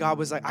just felt like God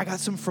was like, I got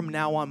some from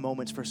now on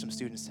moments for some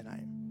students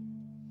tonight.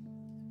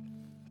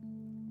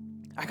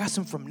 I got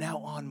some from now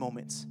on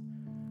moments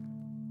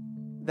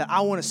that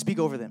I want to speak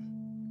over them.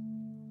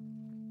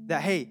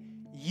 That, hey,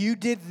 you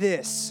did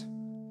this,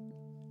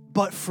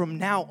 but from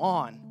now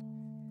on,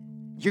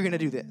 you're going to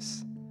do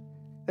this.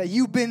 That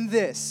you've been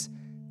this,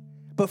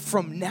 but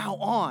from now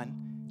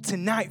on,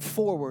 tonight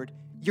forward,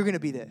 you're going to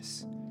be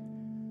this.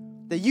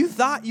 That you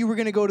thought you were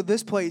going to go to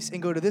this place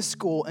and go to this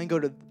school and go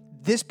to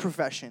this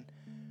profession,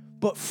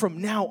 but from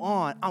now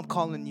on, I'm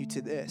calling you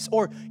to this.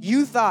 Or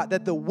you thought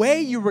that the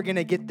way you were going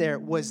to get there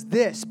was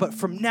this, but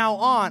from now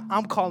on,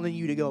 I'm calling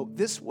you to go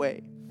this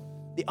way,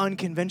 the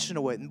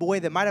unconventional way, the way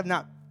that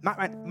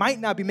might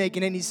not be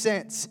making any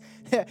sense.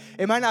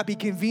 It might not be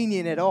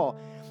convenient at all.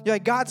 You're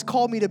like, God's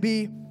called me to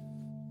be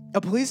a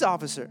police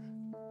officer,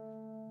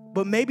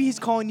 but maybe he's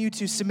calling you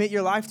to submit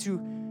your life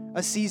to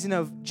a season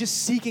of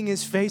just seeking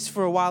his face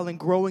for a while and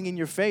growing in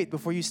your faith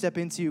before you step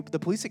into the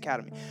police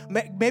academy.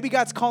 Maybe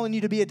God's calling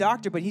you to be a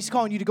doctor, but he's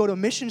calling you to go to a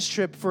missions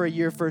trip for a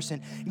year first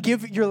and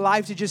give your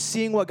life to just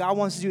seeing what God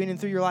wants to do in and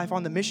through your life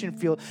on the mission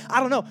field. I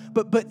don't know,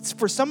 but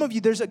for some of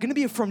you, there's going to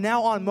be a from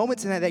now on moment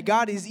tonight that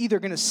God is either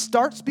going to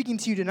start speaking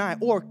to you tonight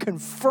or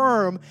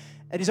confirm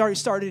that he's already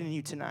started in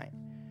you tonight.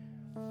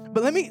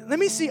 But let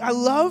me see. I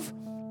love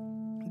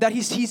that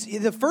he's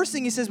the first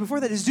thing he says before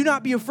that is do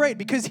not be afraid,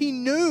 because he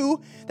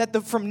knew that the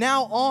from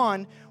now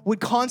on would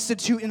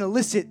constitute an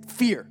illicit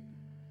fear.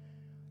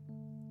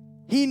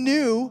 He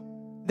knew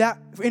that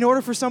in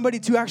order for somebody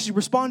to actually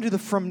respond to the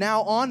from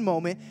now on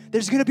moment,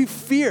 there's going to be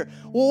fear.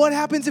 Well, what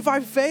happens if I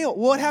fail?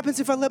 Well, what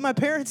happens if I let my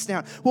parents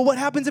down? Well, what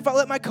happens if I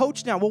let my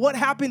coach down? Well, what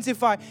happens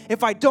if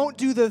I don't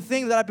do the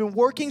thing that I've been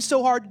working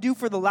so hard to do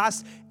for the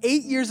last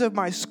 8 years of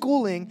my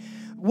schooling?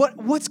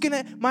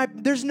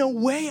 There's no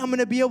way I'm going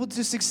to be able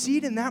to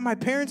succeed in that. My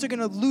parents are going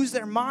to lose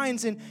their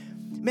minds. And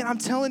man, I'm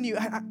telling you,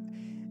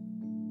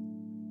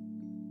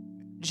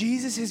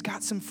 Jesus has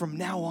got some from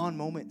now on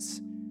moments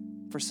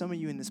for some of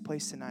you in this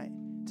place tonight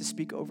to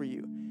speak over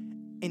you.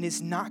 And it's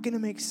not going to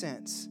make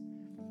sense.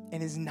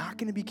 And it's not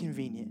going to be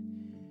convenient.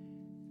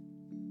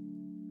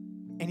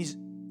 And he's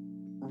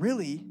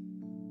really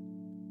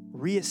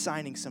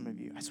reassigning some of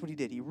you. That's what he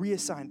did. He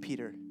reassigned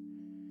Peter.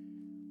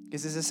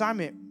 Because his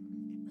assignment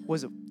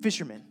was a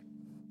fisherman.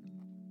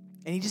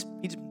 And he just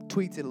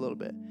tweaked it a little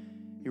bit.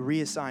 He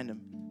reassigned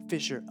him,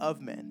 fisher of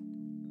men.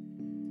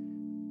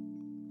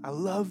 I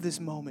love this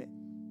moment.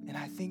 And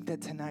I think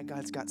that tonight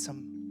God's got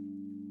some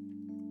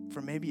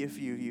for maybe a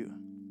few of you.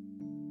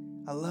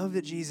 I love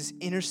that Jesus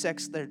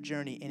intersects their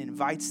journey and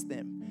invites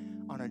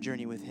them on a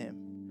journey with him.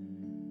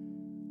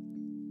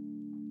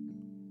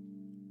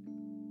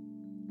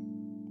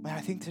 Man,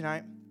 I think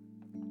tonight,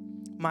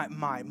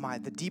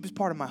 the deepest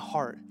part of my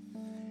heart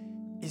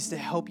is to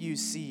help you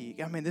see.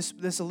 I mean, this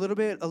a little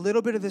bit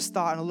of this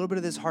thought and a little bit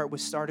of this heart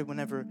was started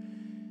whenever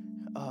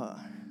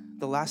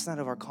the last night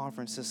of our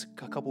conference, this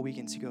a couple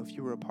weekends ago, if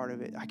you were a part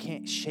of it. I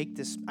can't shake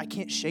this. I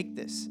can't shake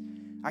this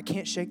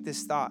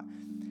thought.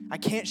 I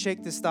can't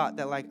shake this thought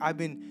that like I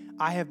don't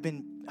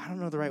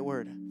know the right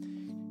word.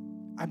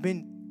 I've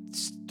been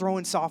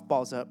throwing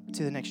softballs up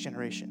to the next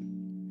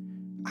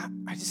generation.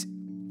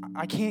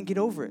 I can't get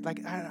over it.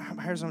 Like,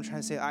 here's what I'm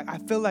trying to say. I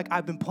feel like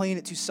I've been playing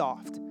it too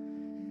soft.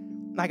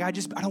 Like, I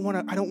don't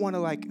want to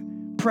like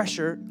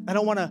pressure. I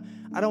don't want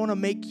to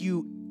make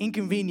you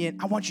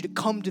inconvenient. I want you to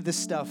come to this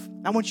stuff.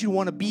 I want you to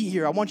want to be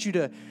here. I want you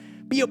to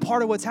be a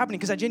part of what's happening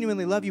because I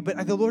genuinely love you.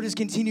 But the Lord is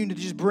continuing to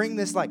just bring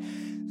this like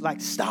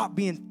stop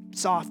being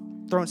soft,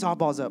 throwing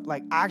softballs up.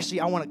 Like, actually,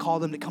 I want to call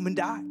them to come and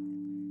die.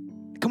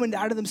 Come and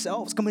die to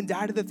themselves. Come and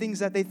die to the things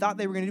that they thought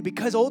they were going to do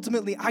because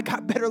ultimately I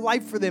got better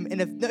life for them.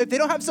 And if they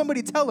don't have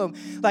somebody tell them,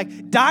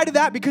 like, die to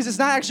that because it's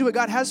not actually what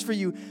God has for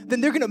you,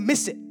 then they're going to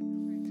miss it.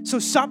 So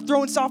stop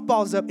throwing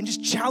softballs up and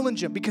just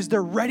challenge them because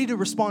they're ready to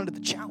respond to the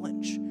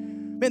challenge.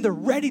 Man, they're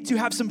ready to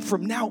have some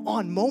from now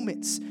on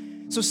moments.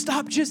 So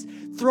stop just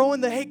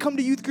throwing hey, come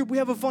to youth group, we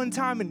have a fun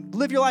time, and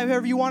live your life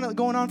however you want it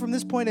going on from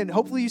this point, and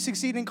hopefully you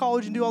succeed in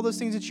college and do all those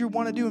things that you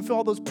want to do and feel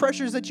all those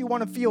pressures that you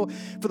want to feel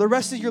for the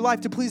rest of your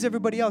life to please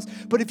everybody else.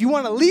 But if you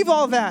want to leave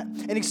all that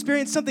and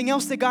experience something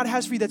else that God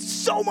has for you that's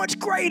so much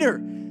greater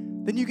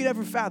than you could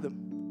ever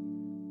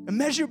fathom,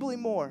 immeasurably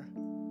more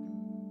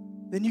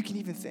than you can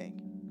even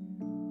think,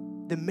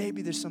 then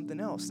maybe there's something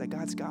else that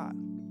God's got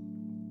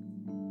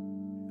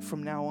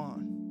from now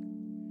on.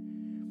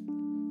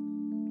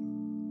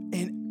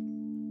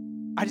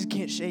 And I just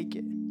can't shake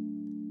it.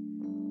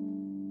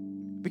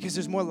 Because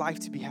there's more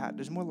life to be had.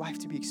 There's more life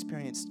to be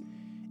experienced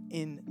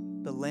in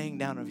the laying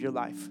down of your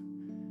life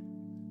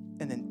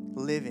and then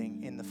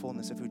living in the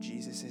fullness of who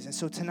Jesus is. And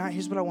so tonight,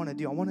 here's what I want to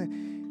do. I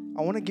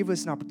want to give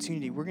us an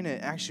opportunity. We're going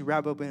to actually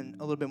wrap up in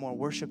a little bit more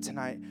worship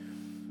tonight.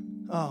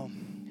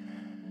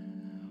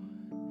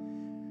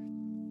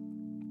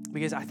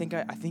 Because I think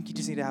you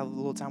just need to have a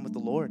little time with the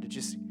Lord to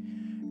just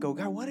go,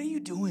 God, what are you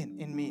doing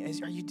in me? Is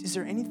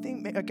there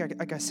anything,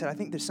 like I said, I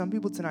think there's some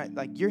people tonight,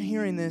 like you're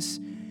hearing this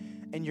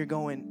and you're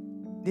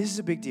going, this is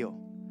a big deal.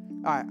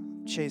 All right,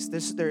 Chase,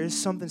 there is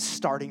something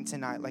starting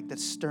tonight, like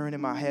that's stirring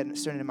in my head and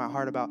stirring in my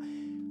heart about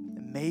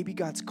maybe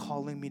God's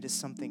calling me to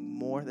something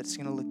more that's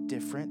going to look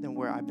different than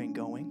where I've been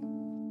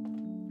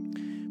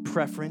going.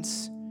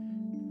 Preference,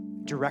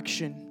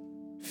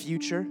 direction,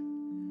 future.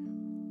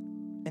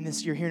 And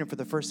this, you're hearing it for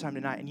the first time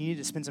tonight, and you need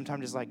to spend some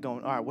time just like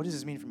going, all right, what does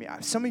this mean for me?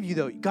 Some of you,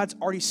 though, God's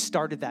already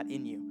started that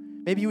in you.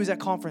 Maybe he was at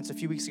conference a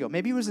few weeks ago.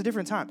 Maybe it was a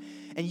different time.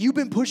 And you've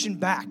been pushing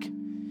back.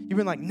 You've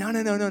been like,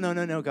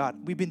 no,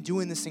 God. We've been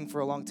doing this thing for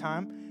a long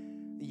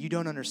time. You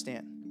don't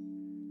understand.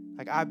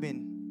 Like, I've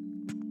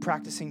been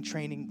practicing,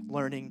 training,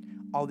 learning,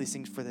 all these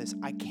things for this.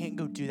 I can't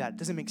go do that. It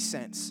doesn't make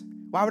sense.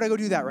 Why would I go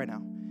do that right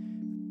now?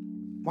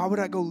 Why would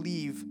I go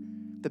leave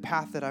the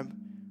path that I'm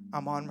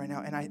on right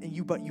now?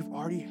 But you've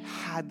already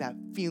had that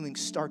feeling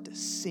start to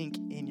sink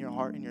in your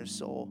heart and your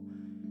soul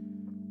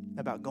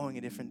about going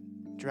a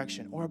different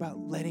direction, or about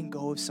letting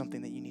go of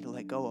something that you need to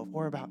let go of,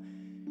 or about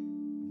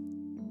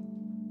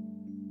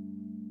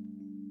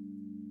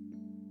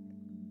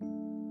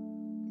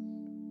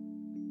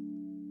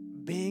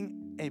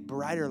being a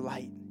brighter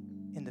light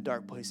in the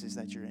dark places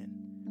that you're in.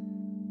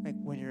 Like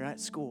when you're at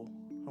school,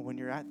 or when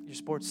you're at your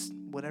sports,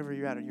 whatever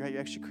you're at, or you're at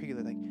your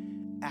extracurricular, like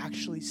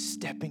actually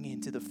stepping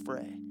into the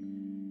fray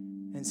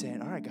and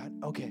saying, all right, God,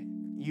 okay,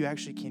 you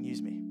actually can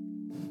use me.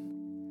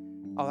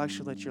 I'll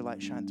actually let your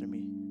light shine through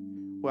me.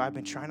 Where I've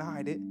been trying to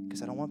hide it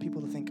because I don't want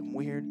people to think I'm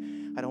weird.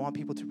 I don't want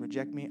people to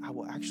reject me. I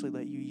will actually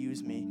let you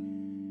use me,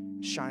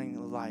 shining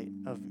the light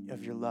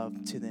of your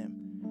love to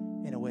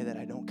them in a way that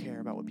I don't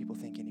care about what people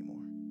think anymore.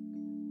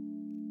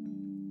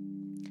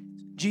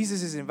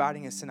 Jesus is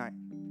inviting us tonight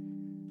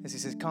as he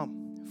says,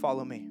 come,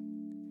 follow me.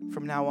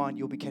 From now on,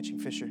 you'll be catching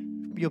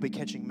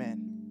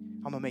men.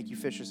 I'm going to make you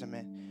fishers of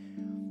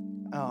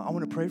men. I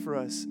want to pray for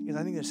us because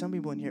I think there's some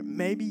people in here.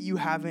 Maybe you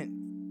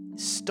haven't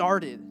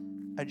started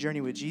a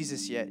journey with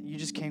Jesus yet. You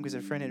just came because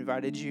a friend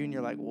invited you and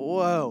you're like,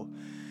 whoa,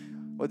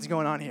 what's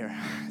going on here?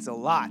 It's a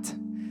lot.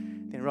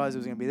 Didn't realize it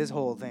was going to be this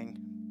whole thing.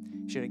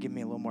 Should have given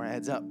me a little more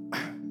heads up.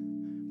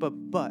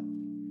 But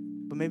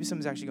maybe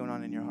something's actually going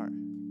on in your heart.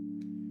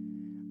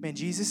 Man,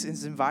 Jesus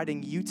is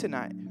inviting you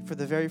tonight for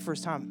the very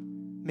first time.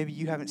 Maybe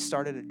you haven't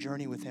started a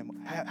journey with him,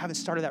 haven't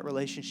started that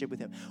relationship with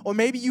him. Or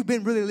maybe you've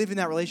been really living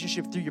that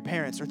relationship through your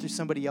parents or through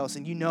somebody else,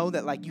 and you know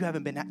that like it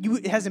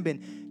hasn't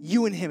been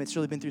you and him, it's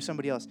really been through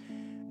somebody else.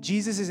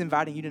 Jesus is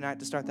inviting you tonight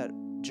to start that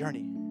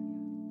journey.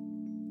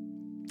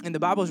 And the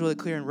Bible is really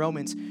clear in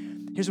Romans.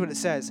 Here's what it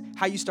says.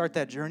 How you start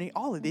that journey,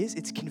 all it is,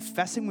 it's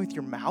confessing with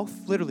your mouth.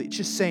 Literally, it's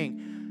just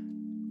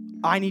saying,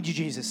 I need you,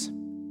 Jesus.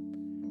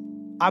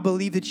 I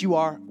believe that you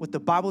are what the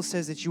Bible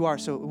says that you are.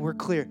 So we're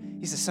clear.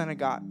 He's the Son of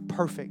God,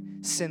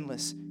 perfect,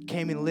 sinless,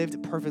 came and lived a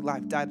perfect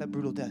life, died that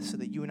brutal death so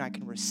that you and I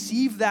can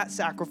receive that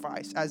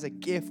sacrifice as a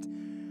gift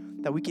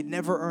that we could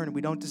never earn.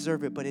 We don't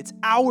deserve it, but it's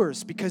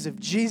ours because of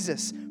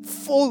Jesus.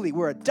 Fully,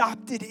 we're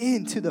adopted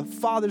into the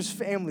Father's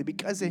family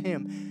because of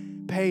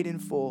him, paid in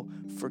full,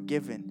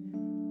 forgiven.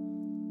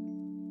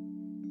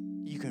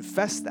 You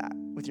confess that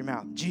with your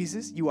mouth.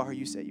 Jesus, you are who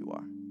you say you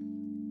are.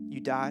 You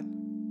died,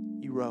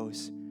 you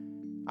rose.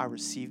 I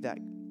receive that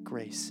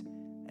grace.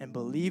 And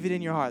believe it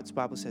in your heart. The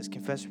Bible says,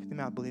 confess with your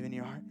mouth, believe in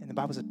your heart. And the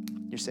Bible says,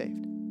 you're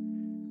saved.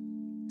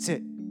 That's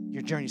it.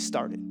 Your journey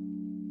started.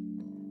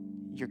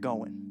 You're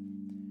going.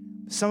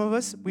 Some of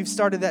us, we've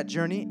started that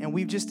journey and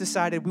we've just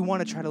decided we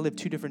want to try to live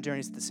two different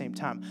journeys at the same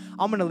time.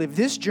 I'm going to live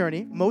this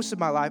journey most of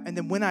my life, and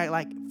then when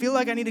I feel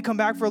like I need to come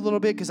back for a little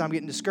bit because I'm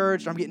getting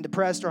discouraged or I'm getting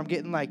depressed or I'm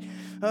getting I'm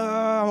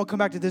going to come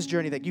back to this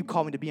journey that you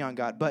call me to be on,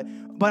 God. But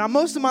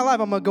most of my life,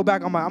 I'm going to go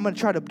back I'm going to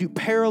try to do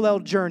parallel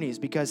journeys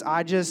because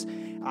I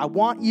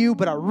want you,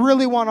 but I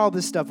really want all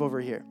this stuff over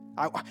here.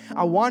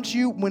 I want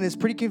you when it's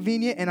pretty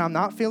convenient and I'm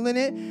not feeling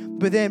it.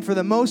 But then for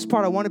the most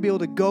part, I want to be able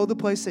to go the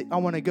place that I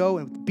want to go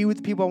and be with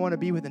the people I want to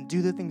be with and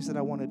do the things that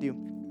I want to do.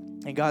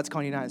 And God's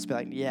calling you tonight and be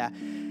like, yeah,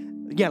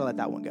 you got to let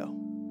that one go.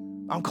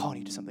 I'm calling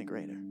you to something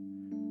greater.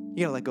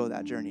 You got to let go of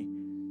that journey.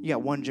 You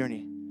got one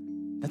journey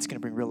that's going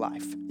to bring real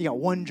life. You got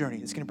one journey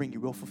that's going to bring you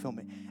real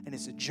fulfillment. And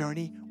it's a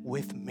journey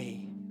with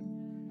me.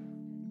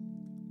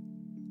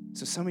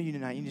 So some of you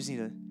tonight, you just need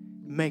to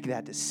make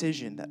that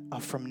decision, that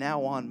from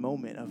now on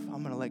moment of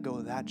I'm going to let go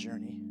of that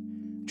journey.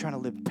 I'm trying to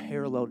live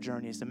parallel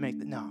journeys to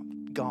make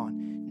I'm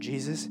gone.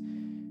 Jesus,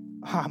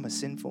 I'm a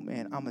sinful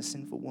man. I'm a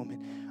sinful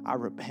woman. I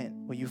repent.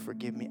 Will you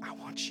forgive me? I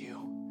want you.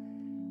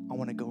 I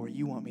want to go where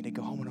you want me to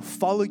go. I want to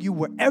follow you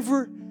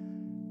wherever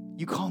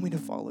you call me to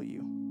follow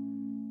you.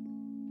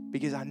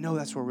 Because I know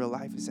that's where real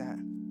life is at.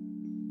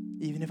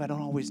 Even if I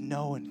don't always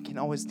know and can't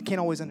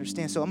always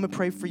understand. So I'm going to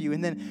pray for you.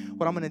 And then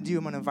what I'm going to do,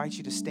 I'm going to invite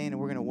you to stand and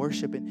we're going to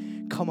worship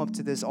and come up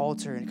to this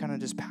altar and kind of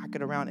just pack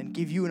it around and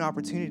give you an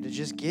opportunity to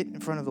just get in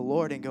front of the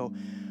Lord and go,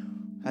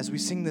 as we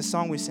sing this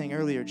song we sang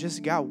earlier,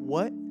 just God,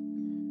 what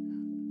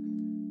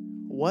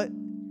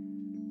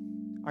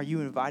are you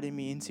inviting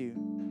me into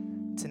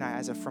tonight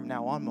as a from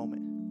now on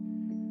moment?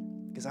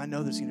 Because I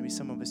know there's going to be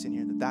some of us in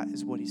here that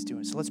is what he's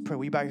doing. So let's pray.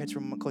 Will you bow your heads for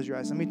a moment, close your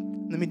eyes? Let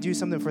me do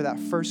something for that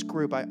first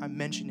group I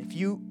mentioned.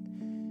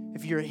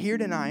 If you're here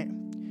tonight,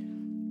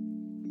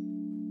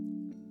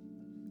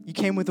 you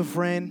came with a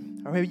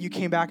friend, or maybe you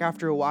came back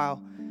after a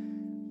while.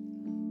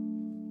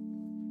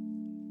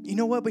 You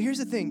know what? But here's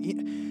the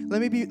thing.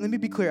 Let me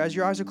be clear. As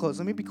your eyes are closed,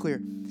 let me be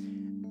clear.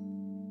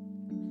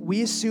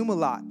 We assume a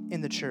lot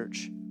in the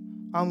church.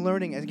 I'm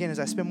learning, again, as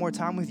I spend more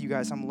time with you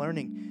guys, I'm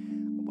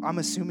learning. I'm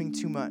assuming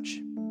too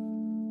much.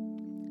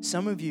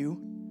 Some of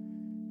you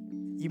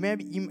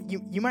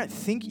might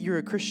think you're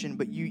a Christian,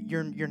 but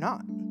you're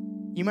not.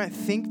 You might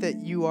think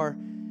that you are,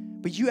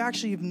 but you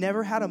actually have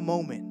never had a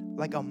moment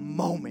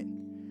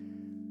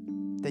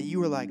that you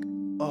were like,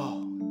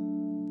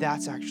 oh,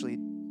 that's actually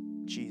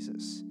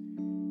Jesus.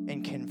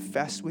 And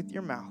confessed with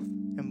your mouth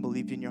and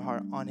believed in your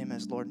heart on him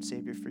as Lord and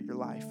Savior for your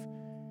life.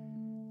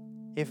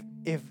 If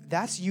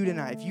that's you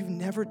tonight, if you've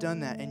never done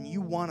that and you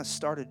want to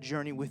start a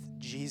journey with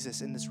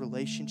Jesus in this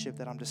relationship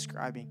that I'm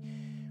describing,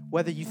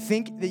 whether you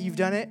think that you've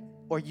done it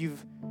or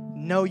you've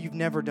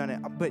never done it,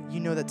 but you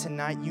know that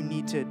tonight you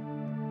need to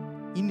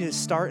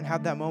start and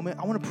have that moment,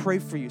 I want to pray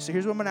for you. So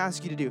here's what I'm going to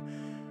ask you to do.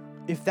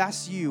 If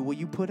that's you, will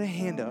you put a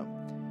hand up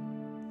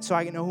so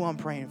I can know who I'm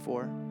praying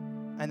for?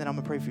 And then I'm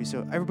going to pray for you.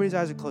 So everybody's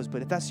eyes are closed,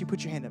 but if that's you,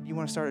 put your hand up. You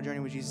want to start a journey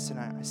with Jesus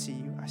tonight. I see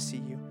you. I see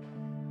you.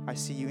 I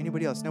see you.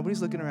 Anybody else?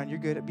 Nobody's looking around. You're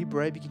good. Be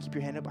brave. You can keep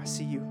your hand up. I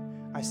see you.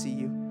 I see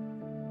you.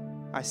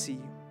 I see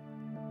you.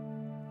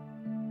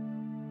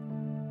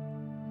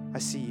 I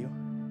see you.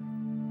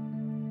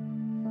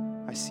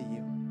 I see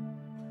you.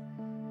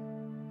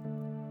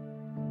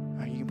 All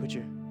right, you can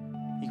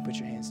put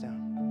your hands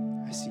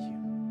down. I see you.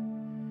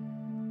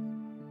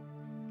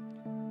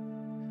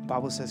 The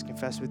Bible says,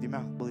 confess with your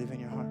mouth, believe in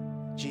your heart.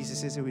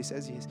 Jesus is who he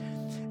says he is.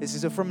 This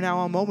is a from now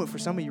on moment for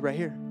some of you right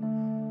here.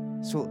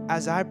 So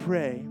as I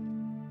pray,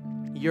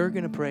 you're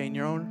going to pray in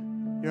your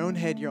own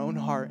head, your own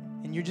heart,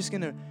 and you're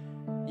going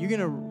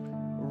to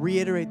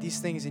reiterate these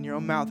things in your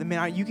own mouth. And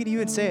man, you can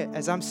even say it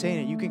as I'm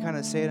saying it. You can kind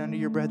of say it under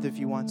your breath if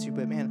you want to,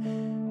 but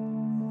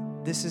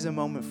man, this is a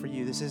moment for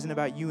you. This isn't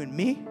about you and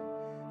me.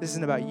 This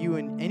isn't about you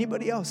and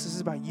anybody else. This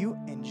is about you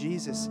and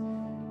Jesus.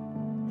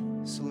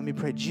 So let me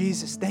pray.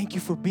 Jesus, thank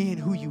you for being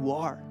who you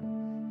are,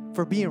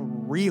 for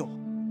being real,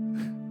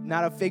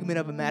 not a figment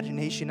of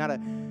imagination, not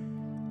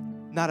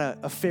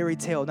a fairy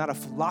tale, not a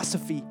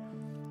philosophy,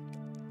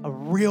 a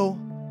real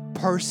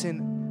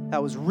person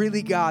that was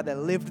really God, that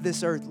lived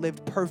this earth,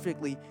 lived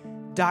perfectly,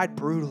 died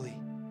brutally,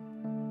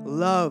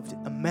 loved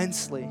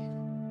immensely,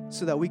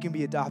 so that we can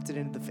be adopted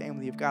into the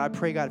family of God. I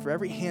pray, God, for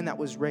every hand that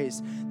was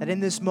raised, that in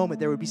this moment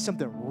there would be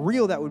something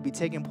real that would be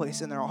taking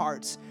place in their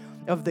hearts,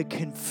 of the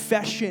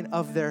confession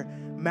of their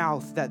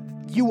mouth that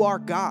you are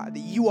God, that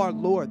you are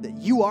Lord, that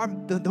you are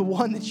the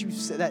one that you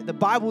said, that the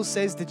Bible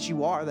says that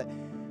you are, that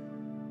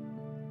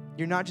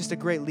you're not just a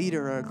great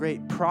leader or a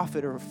great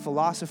prophet or a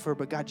philosopher,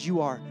 but God,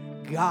 you are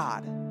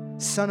God,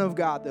 Son of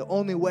God, the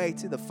only way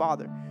to the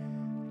Father.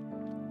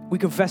 We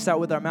confess that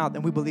with our mouth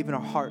and we believe in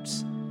our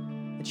hearts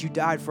that you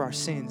died for our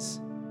sins.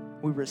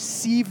 We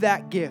receive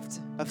that gift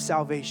of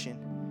salvation.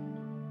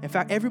 In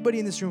fact, everybody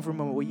in this room for a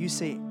moment, will you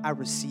say, I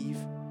receive?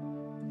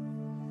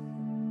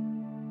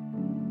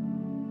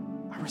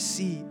 I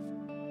receive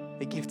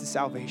the gift of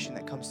salvation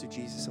that comes through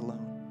Jesus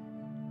alone.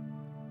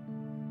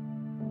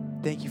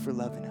 Thank you for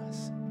loving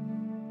us.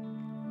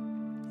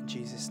 In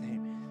Jesus'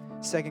 name.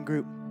 Second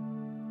group,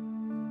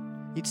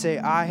 you'd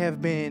say,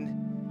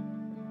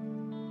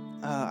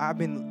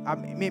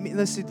 maybe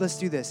let's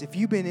do this. If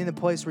you've been in a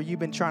place where you've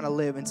been trying to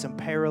live in some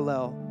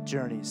parallel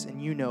journeys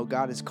and you know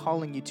God is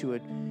calling you to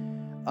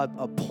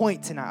a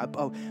point tonight,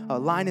 a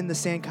line in the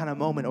sand kind of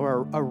moment,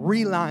 or a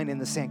reline in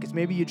the sand, because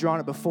maybe you've drawn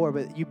it before,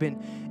 but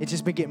it's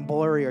just been getting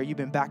blurry, or you've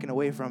been backing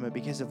away from it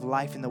because of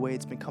life and the way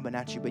it's been coming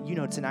at you. But you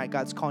know tonight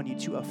God's calling you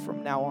to a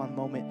from now on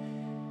moment.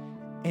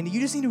 And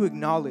you just need to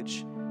acknowledge,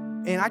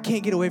 and I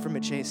can't get away from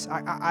it, Chase.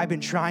 I've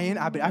been trying.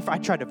 I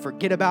tried to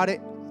forget about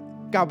it.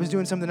 God was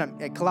doing something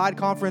at Collide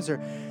Conference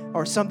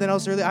or something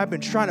else earlier. I've been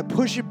trying to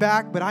push it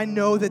back, but I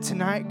know that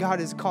tonight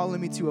God is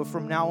calling me to a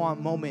from now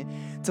on moment,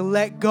 to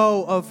let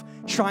go of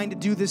trying to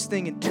do this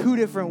thing in two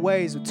different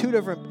ways with two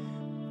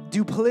different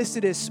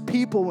duplicitous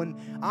people. And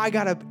I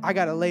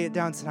gotta lay it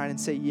down tonight and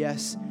say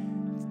yes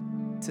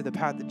to the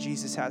path that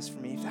Jesus has for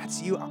me. If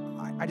that's you,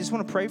 I just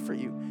want to pray for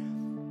you.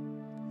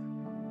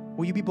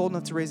 Will you be bold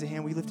enough to raise a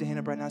hand? Will you lift a hand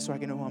up right now so I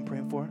can know who I'm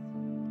praying for?